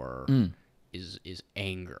more is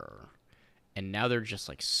anger. And now they're just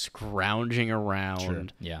like scrounging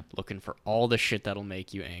around looking for all the shit that'll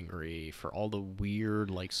make you angry, for all the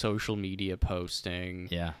weird like social media posting,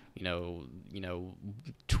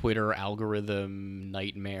 Twitter algorithm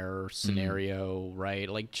nightmare scenario, right?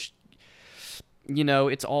 Like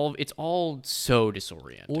it's all so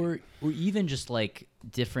disorienting. Or even just like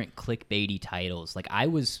different clickbaity titles. Like I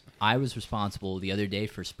was responsible the other day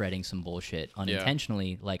for spreading some bullshit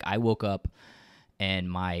unintentionally. Like I woke up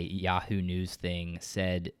and my Yahoo News thing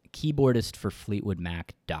said keyboardist for Fleetwood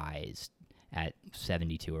Mac dies at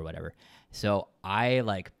 72 or whatever. So I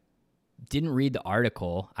like didn't read the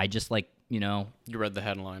article. I just like, You read the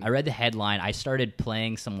headline. I read the headline. I started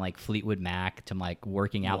playing some like Fleetwood Mac to like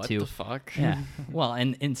working out to. What the fuck? Yeah. Well,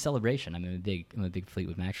 and in celebration, I'm a big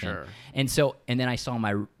Fleetwood Mac fan. And then I saw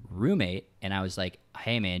my roommate and I was like,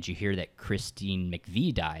 "Hey man, did you hear that Christine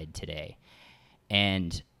McVie died today?"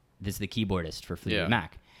 And this is the keyboardist for Fleetwood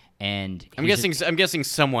Mac, and I'm guessing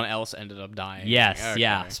someone else ended up dying. Yes, okay.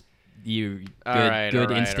 yeah.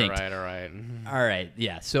 Good instinct. All right,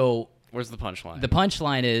 yeah. So where's the punchline? The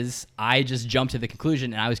punchline is I just jumped to the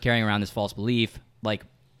conclusion, and I was carrying around this false belief, like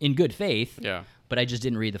in good faith. Yeah. But I just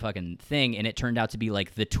didn't read the fucking thing, and it turned out to be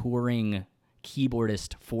like the touring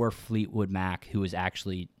keyboardist for Fleetwood Mac, who was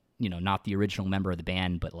actually not the original member of the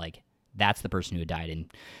band, but like. That's the person who died,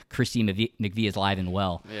 and Christine McVie is alive and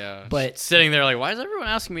well. Yeah, but sitting there like, why is everyone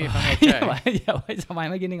asking me if I'm okay? Why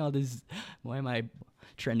am I getting all this? Why am I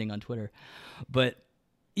trending on Twitter? But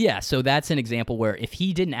yeah, so that's an example where if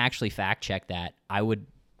he didn't actually fact check that, I would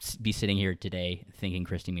be sitting here today thinking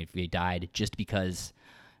Christine McVie died, just because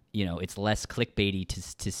it's less clickbaity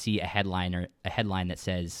to see a headline that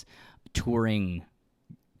says touring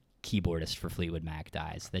keyboardist for Fleetwood Mac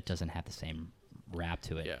dies. That doesn't have the same rap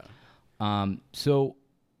to it. Yeah. So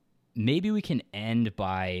maybe we can end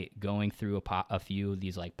by going through a few of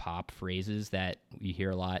these like pop phrases that we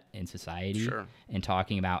hear a lot in society, and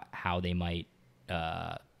talking about how they might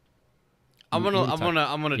I'm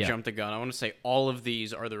gonna Yeah. jump the gun. I want to say all of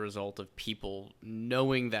these are the result of people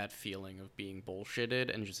knowing that feeling of being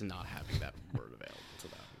bullshitted and just not having that word available to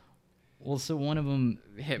them. Well, so one of them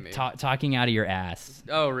Hit me. talking out of your ass.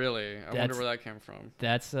 Oh, really? I wonder That's- where that came from.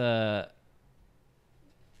 That's I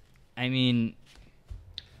mean,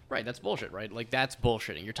 Right, that's bullshit, right? Like, that's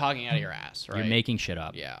bullshitting. You're talking out of your ass, right? you're making shit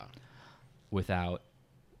up. Yeah. Without.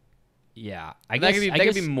 Yeah, That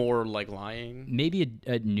could be more like lying. maybe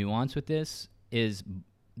a nuance with this is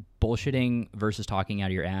bullshitting versus talking out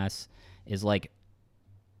of your ass is like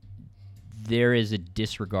there is a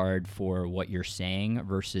disregard for what you're saying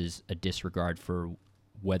versus a disregard for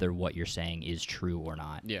whether what you're saying is true or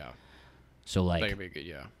not. Yeah. So That like could be good,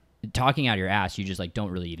 yeah. talking out of your ass, you just like don't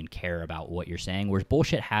really even care about what you're saying. Whereas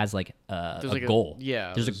bullshit has like a goal.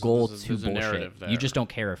 There's a goal to there's a bullshit. narrative there. You just don't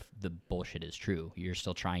care if the bullshit is true. You're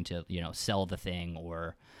still trying to sell the thing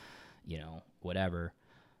or whatever.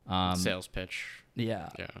 Sales pitch. Yeah.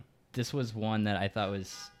 Yeah. This was one that I thought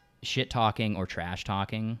was shit talking or trash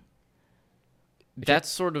talking. That's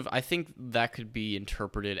sort of, I think that could be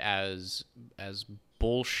interpreted as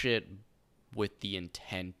bullshit with the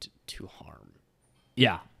intent to harm.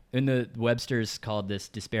 Yeah. And the Webster's called this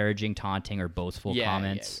disparaging, taunting, or boastful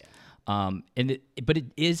comments. But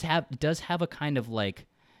it does have a kind of like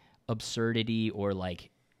absurdity or like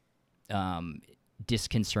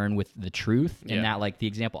disconcern with the truth. And that like the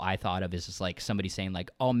example I thought of is just like somebody saying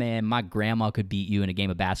like, "Oh man, my grandma could beat you in a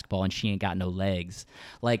game of basketball and she ain't got no legs."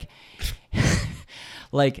 Like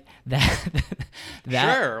like that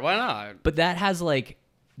Sure, why not? But that has like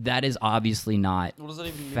that is obviously not What does that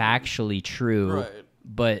even mean? factually true. Right.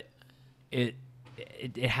 But it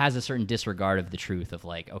has a certain disregard of the truth of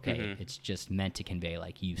like, okay, Mm-hmm. it's just meant to convey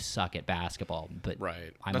like you suck at basketball, but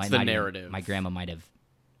Right. I That's might the not even- narrative. my grandma might have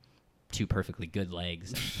two perfectly good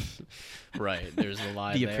legs, Right. There's the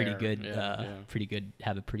lie be there. a pretty good,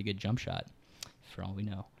 have a pretty good jump shot, for all we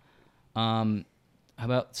know. How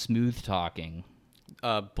about smooth talking?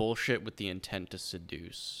 Bullshit with the intent to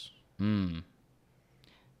seduce. Mm.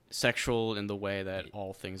 Sexual in the way that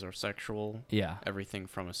all things are sexual. Yeah, Everything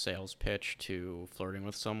from a sales pitch to flirting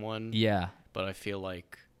with someone. yeah, But I feel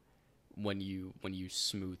like when you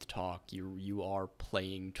smooth talk, you are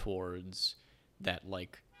playing towards that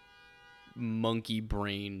like monkey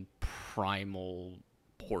brain primal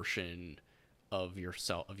portion of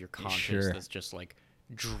yourself, of your conscious, Sure. that's just like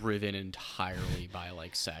driven entirely by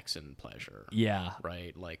like sex and pleasure. yeah.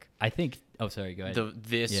 Right? Like I think. Oh, sorry. Go ahead.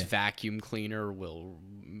 this vacuum cleaner will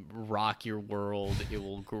rock your world. It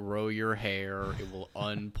will grow your hair. It will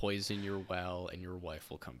unpoison your well, and your wife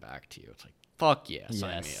will come back to you. It's like, fuck yeah,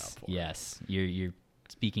 sign me up for it. Yes. You're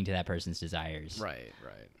speaking to that person's desires. Right,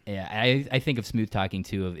 right. Yeah, I think of smooth talking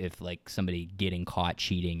too, of if like somebody getting caught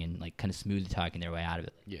cheating and like kind of smooth talking their way out of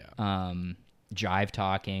it. Yeah. Jive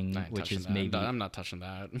talking, I ain't which touching is that. maybe I'm not touching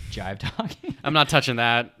that. jive talking. I'm not touching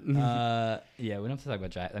that. Yeah, we don't have to talk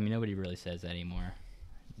about jive. I mean, nobody really says that anymore,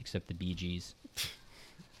 except the Bee Gees.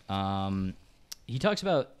 He talks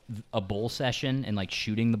about a bowl session and like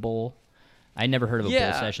shooting the bowl. I never heard of a bowl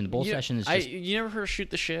session. The bowl session is just you never heard of shoot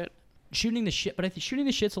the shit? shooting the shit, but I think shooting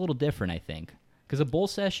the shit's a little different, I think. Because a bowl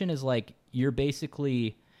session is like you're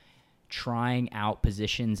basically trying out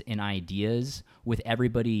positions and ideas with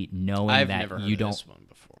everybody knowing I've that never heard you of don't. this one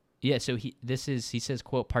before. Yeah, so he says,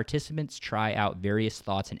 quote, participants try out various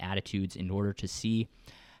thoughts and attitudes in order to see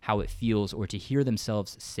how it feels or to hear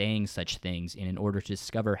themselves saying such things and in order to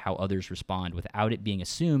discover how others respond without it being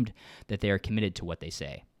assumed that they are committed to what they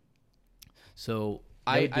say. So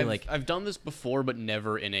I've done this before, but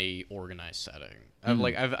never in a organized setting.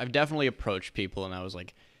 I've definitely approached people and I was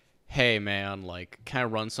like, "Hey man, like, can I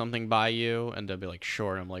run something by you?" And they'll be like,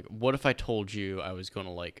 "Sure." And I'm like, "What if I told you I was going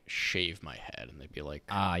to like shave my head?" And they'd be like,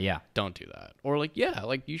 yeah. "Don't do that." Or like, "Yeah,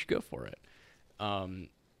 like you should go for it."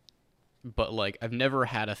 But like I've never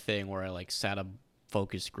had a thing where I like sat a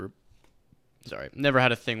focus group. Never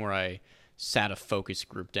had a thing where I sat a focus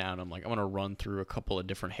group down. I'm like, I want to run through a couple of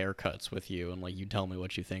different haircuts with you, and like you tell me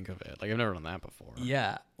what you think of it. Like I've never done that before.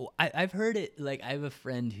 Yeah, well, I've heard it. Like I have a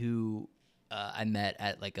friend who I met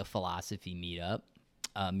at like a philosophy meetup,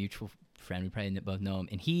 mutual friend. We probably both know him,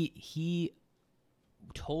 and he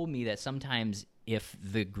told me that sometimes if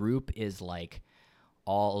the group is like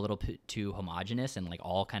all a little bit too homogenous and like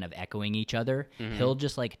all kind of echoing each other, he'll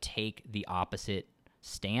just like take the opposite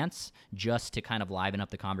stance just to kind of liven up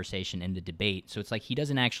the conversation and the debate. So it's like he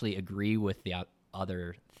doesn't actually agree with the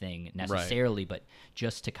other thing necessarily, but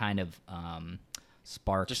just to kind of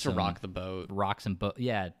spark, just to rock the boat,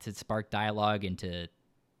 to spark dialogue and to,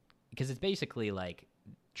 because it's basically like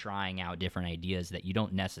trying out different ideas that you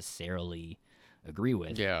don't necessarily agree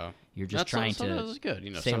with. Yeah. You're just trying to that's good.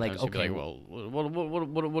 You know, say like, sometimes you'd be okay, like,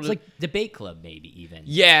 well, what it's like debate club maybe even.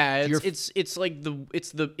 yeah, it's like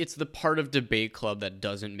the part of debate club that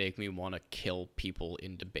doesn't make me want to kill people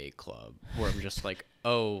in debate club, where I'm just like,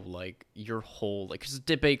 oh, like your whole like, because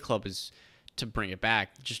debate club is, to bring it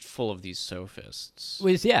back, just full of these sophists.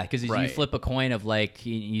 Well, yeah, because you Right. flip a coin of like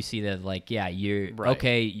you see that like you're Right.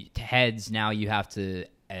 okay heads, now you have to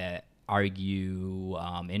argue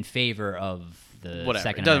in favor of the Whatever.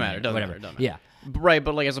 Second It doesn't Amendment, matter. whatever. It doesn't matter. Yeah. Right,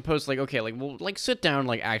 but like as opposed to like, okay, like well, like sit down,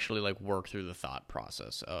 like actually like work through the thought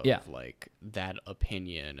process of like that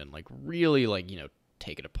opinion and like really like, you know,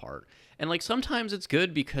 take it apart. And like sometimes it's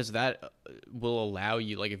good because that will allow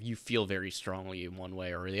you, like if you feel very strongly in one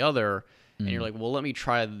way or the other, and you're like, well, let me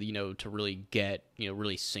try, you know, to really get, you know,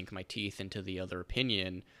 really sink my teeth into the other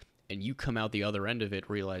opinion, and you come out the other end of it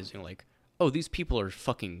realizing like, oh, these people are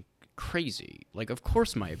fucking crazy. Like, of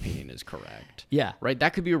course my opinion is correct. Yeah. Right?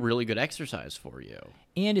 That could be a really good exercise for you.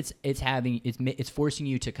 And it's forcing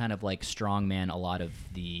you to kind of like strongman a lot of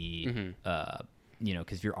the you know,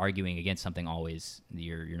 because you're arguing against something always,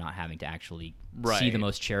 you're not having to actually see the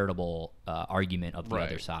most charitable argument of the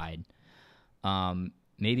other side.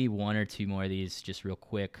 Maybe one or two more of these just real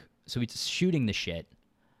quick. So it's shooting the shit.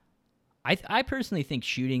 I personally think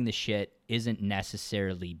shooting the shit isn't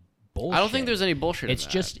necessarily bullshit. I don't think there's any bullshit in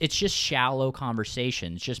that. It's just shallow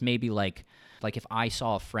conversations. Just maybe like if I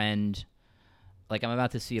saw a friend, like I'm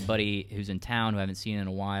about to see a buddy who's in town who I haven't seen in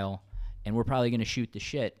a while, and we're probably going to shoot the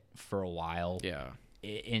shit for a while. Yeah.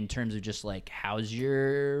 In terms of just like, how's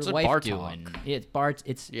your It's like wife bar doing? talk. It's bar.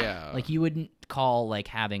 It's Yeah. like you wouldn't call like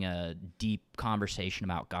having a deep conversation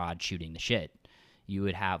about God shooting the shit. You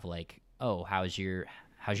would have like, oh, how's your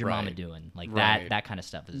mama doing? Like that kind of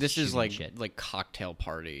stuff. This is shooting like shit. like cocktail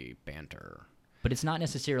party banter. But it's not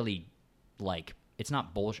necessarily like, it's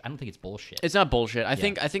not bullshit. I don't think it's bullshit. It's not bullshit. I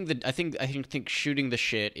think shooting the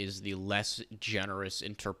shit is the less generous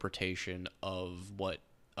interpretation of what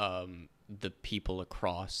the people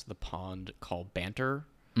across the pond call banter.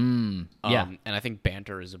 Yeah. And I think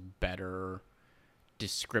banter is a better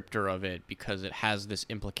descriptor of it because it has this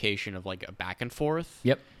implication of like a back and forth.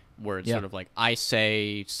 Yep. Where it's sort of like, I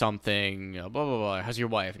say something, you know, blah, blah, blah, how's your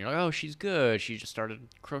wife? And you're like, oh, she's good. She just started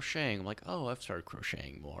crocheting. I'm like, oh, I've started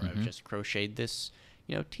crocheting more. I've just crocheted this,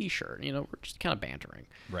 you know, T-shirt. You know, we're just kind of bantering.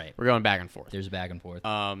 Right. We're going back and forth. There's a back and forth.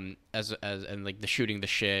 And like the shooting the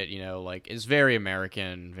shit, you know, like is very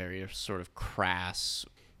American, very sort of crass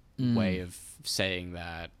way of saying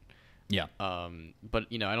that. Yeah.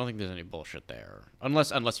 But you know, I don't think there's any bullshit there,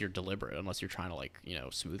 unless you're deliberate, unless you're trying to like, you know,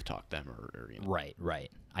 smooth talk them or you know.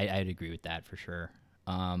 Right. I'd agree with that for sure.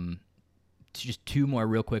 Just two more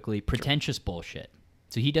real quickly. Pretentious bullshit.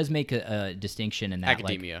 So he does make a distinction in that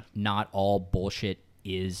Academia. like not all bullshit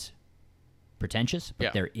is pretentious,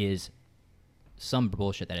 but there is some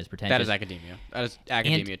bullshit that is pretentious. That is academia. That is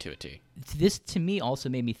academia to a T. This to me also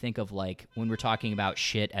made me think of like when we're talking about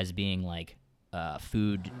shit as being like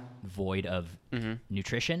food void of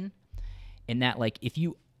nutrition, in that like if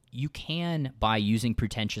you can, by using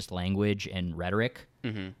pretentious language and rhetoric,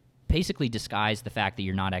 basically disguise the fact that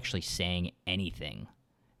you're not actually saying anything.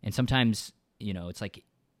 And sometimes, you know, it's like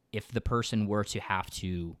if the person were to have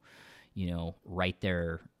to, you know, write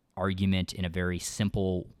their argument in a very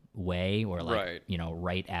simple way, or like, you know,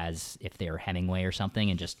 write as if they're Hemingway or something,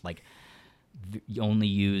 and just like only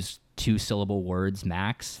use 2-syllable words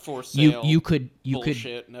max. For sale, you could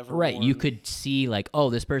never right. worn. You could see like, oh,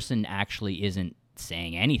 this person actually isn't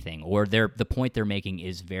saying anything, or the point they're making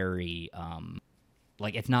is very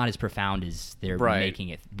like it's not as profound as they're making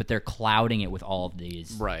it, but they're clouding it with all of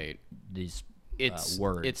these words.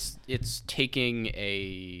 It's taking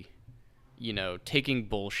taking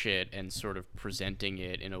bullshit and sort of presenting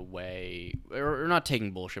it in a way, or not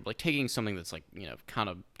taking bullshit, but like taking something that's like, you know, kind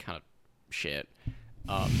of shit,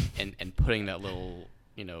 and putting that little,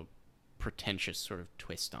 you know, pretentious sort of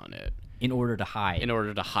twist on it in order to hide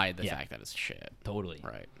the fact that it's shit. Totally.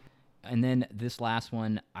 Right. And then this last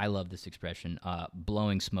one, I love this expression,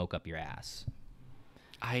 blowing smoke up your ass.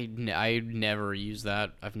 I never use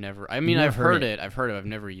that. I've heard it. I've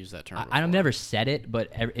never used that term before. I've never said it, but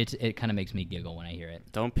it kind of makes me giggle when I hear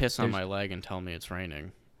it. Don't piss on my leg and tell me it's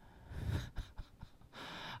raining.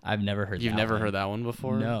 I've never heard that You've never heard that one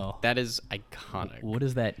before? No. That is iconic. What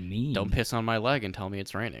does that mean? Don't piss on my leg and tell me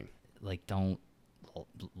it's raining. Like, don't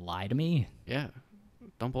lie to me? Yeah.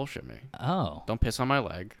 Don't bullshit me. Oh. Don't piss on my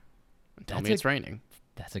leg and tell me it's raining.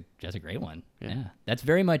 That's a great one. Yeah. That's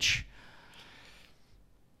very much...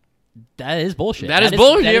 That is bullshit. That is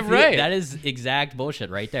bullshit, right? That is exact bullshit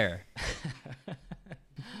right there.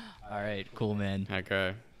 All right, cool, man.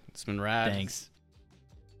 Okay. It's been rad. Thanks.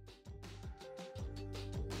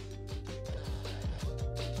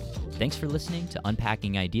 Thanks for listening to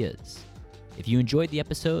Unpacking Ideas. If you enjoyed the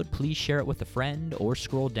episode, please share it with a friend or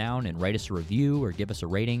scroll down and write us a review or give us a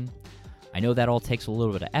rating. I know that all takes a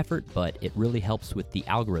little bit of effort, but it really helps with the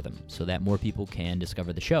algorithm so that more people can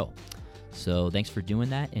discover the show. So thanks for doing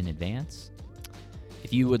that in advance.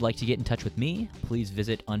 If you would like to get in touch with me, please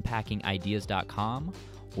visit unpackingideas.com.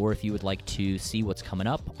 Or if you would like to see what's coming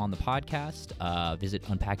up on the podcast, visit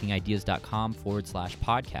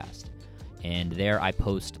unpackingideas.com/podcast. And there I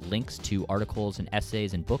post links to articles and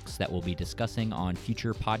essays and books that we'll be discussing on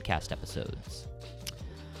future podcast episodes.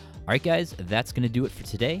 All right, guys, that's going to do it for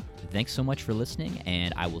today. Thanks so much for listening,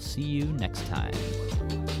 and I will see you next time.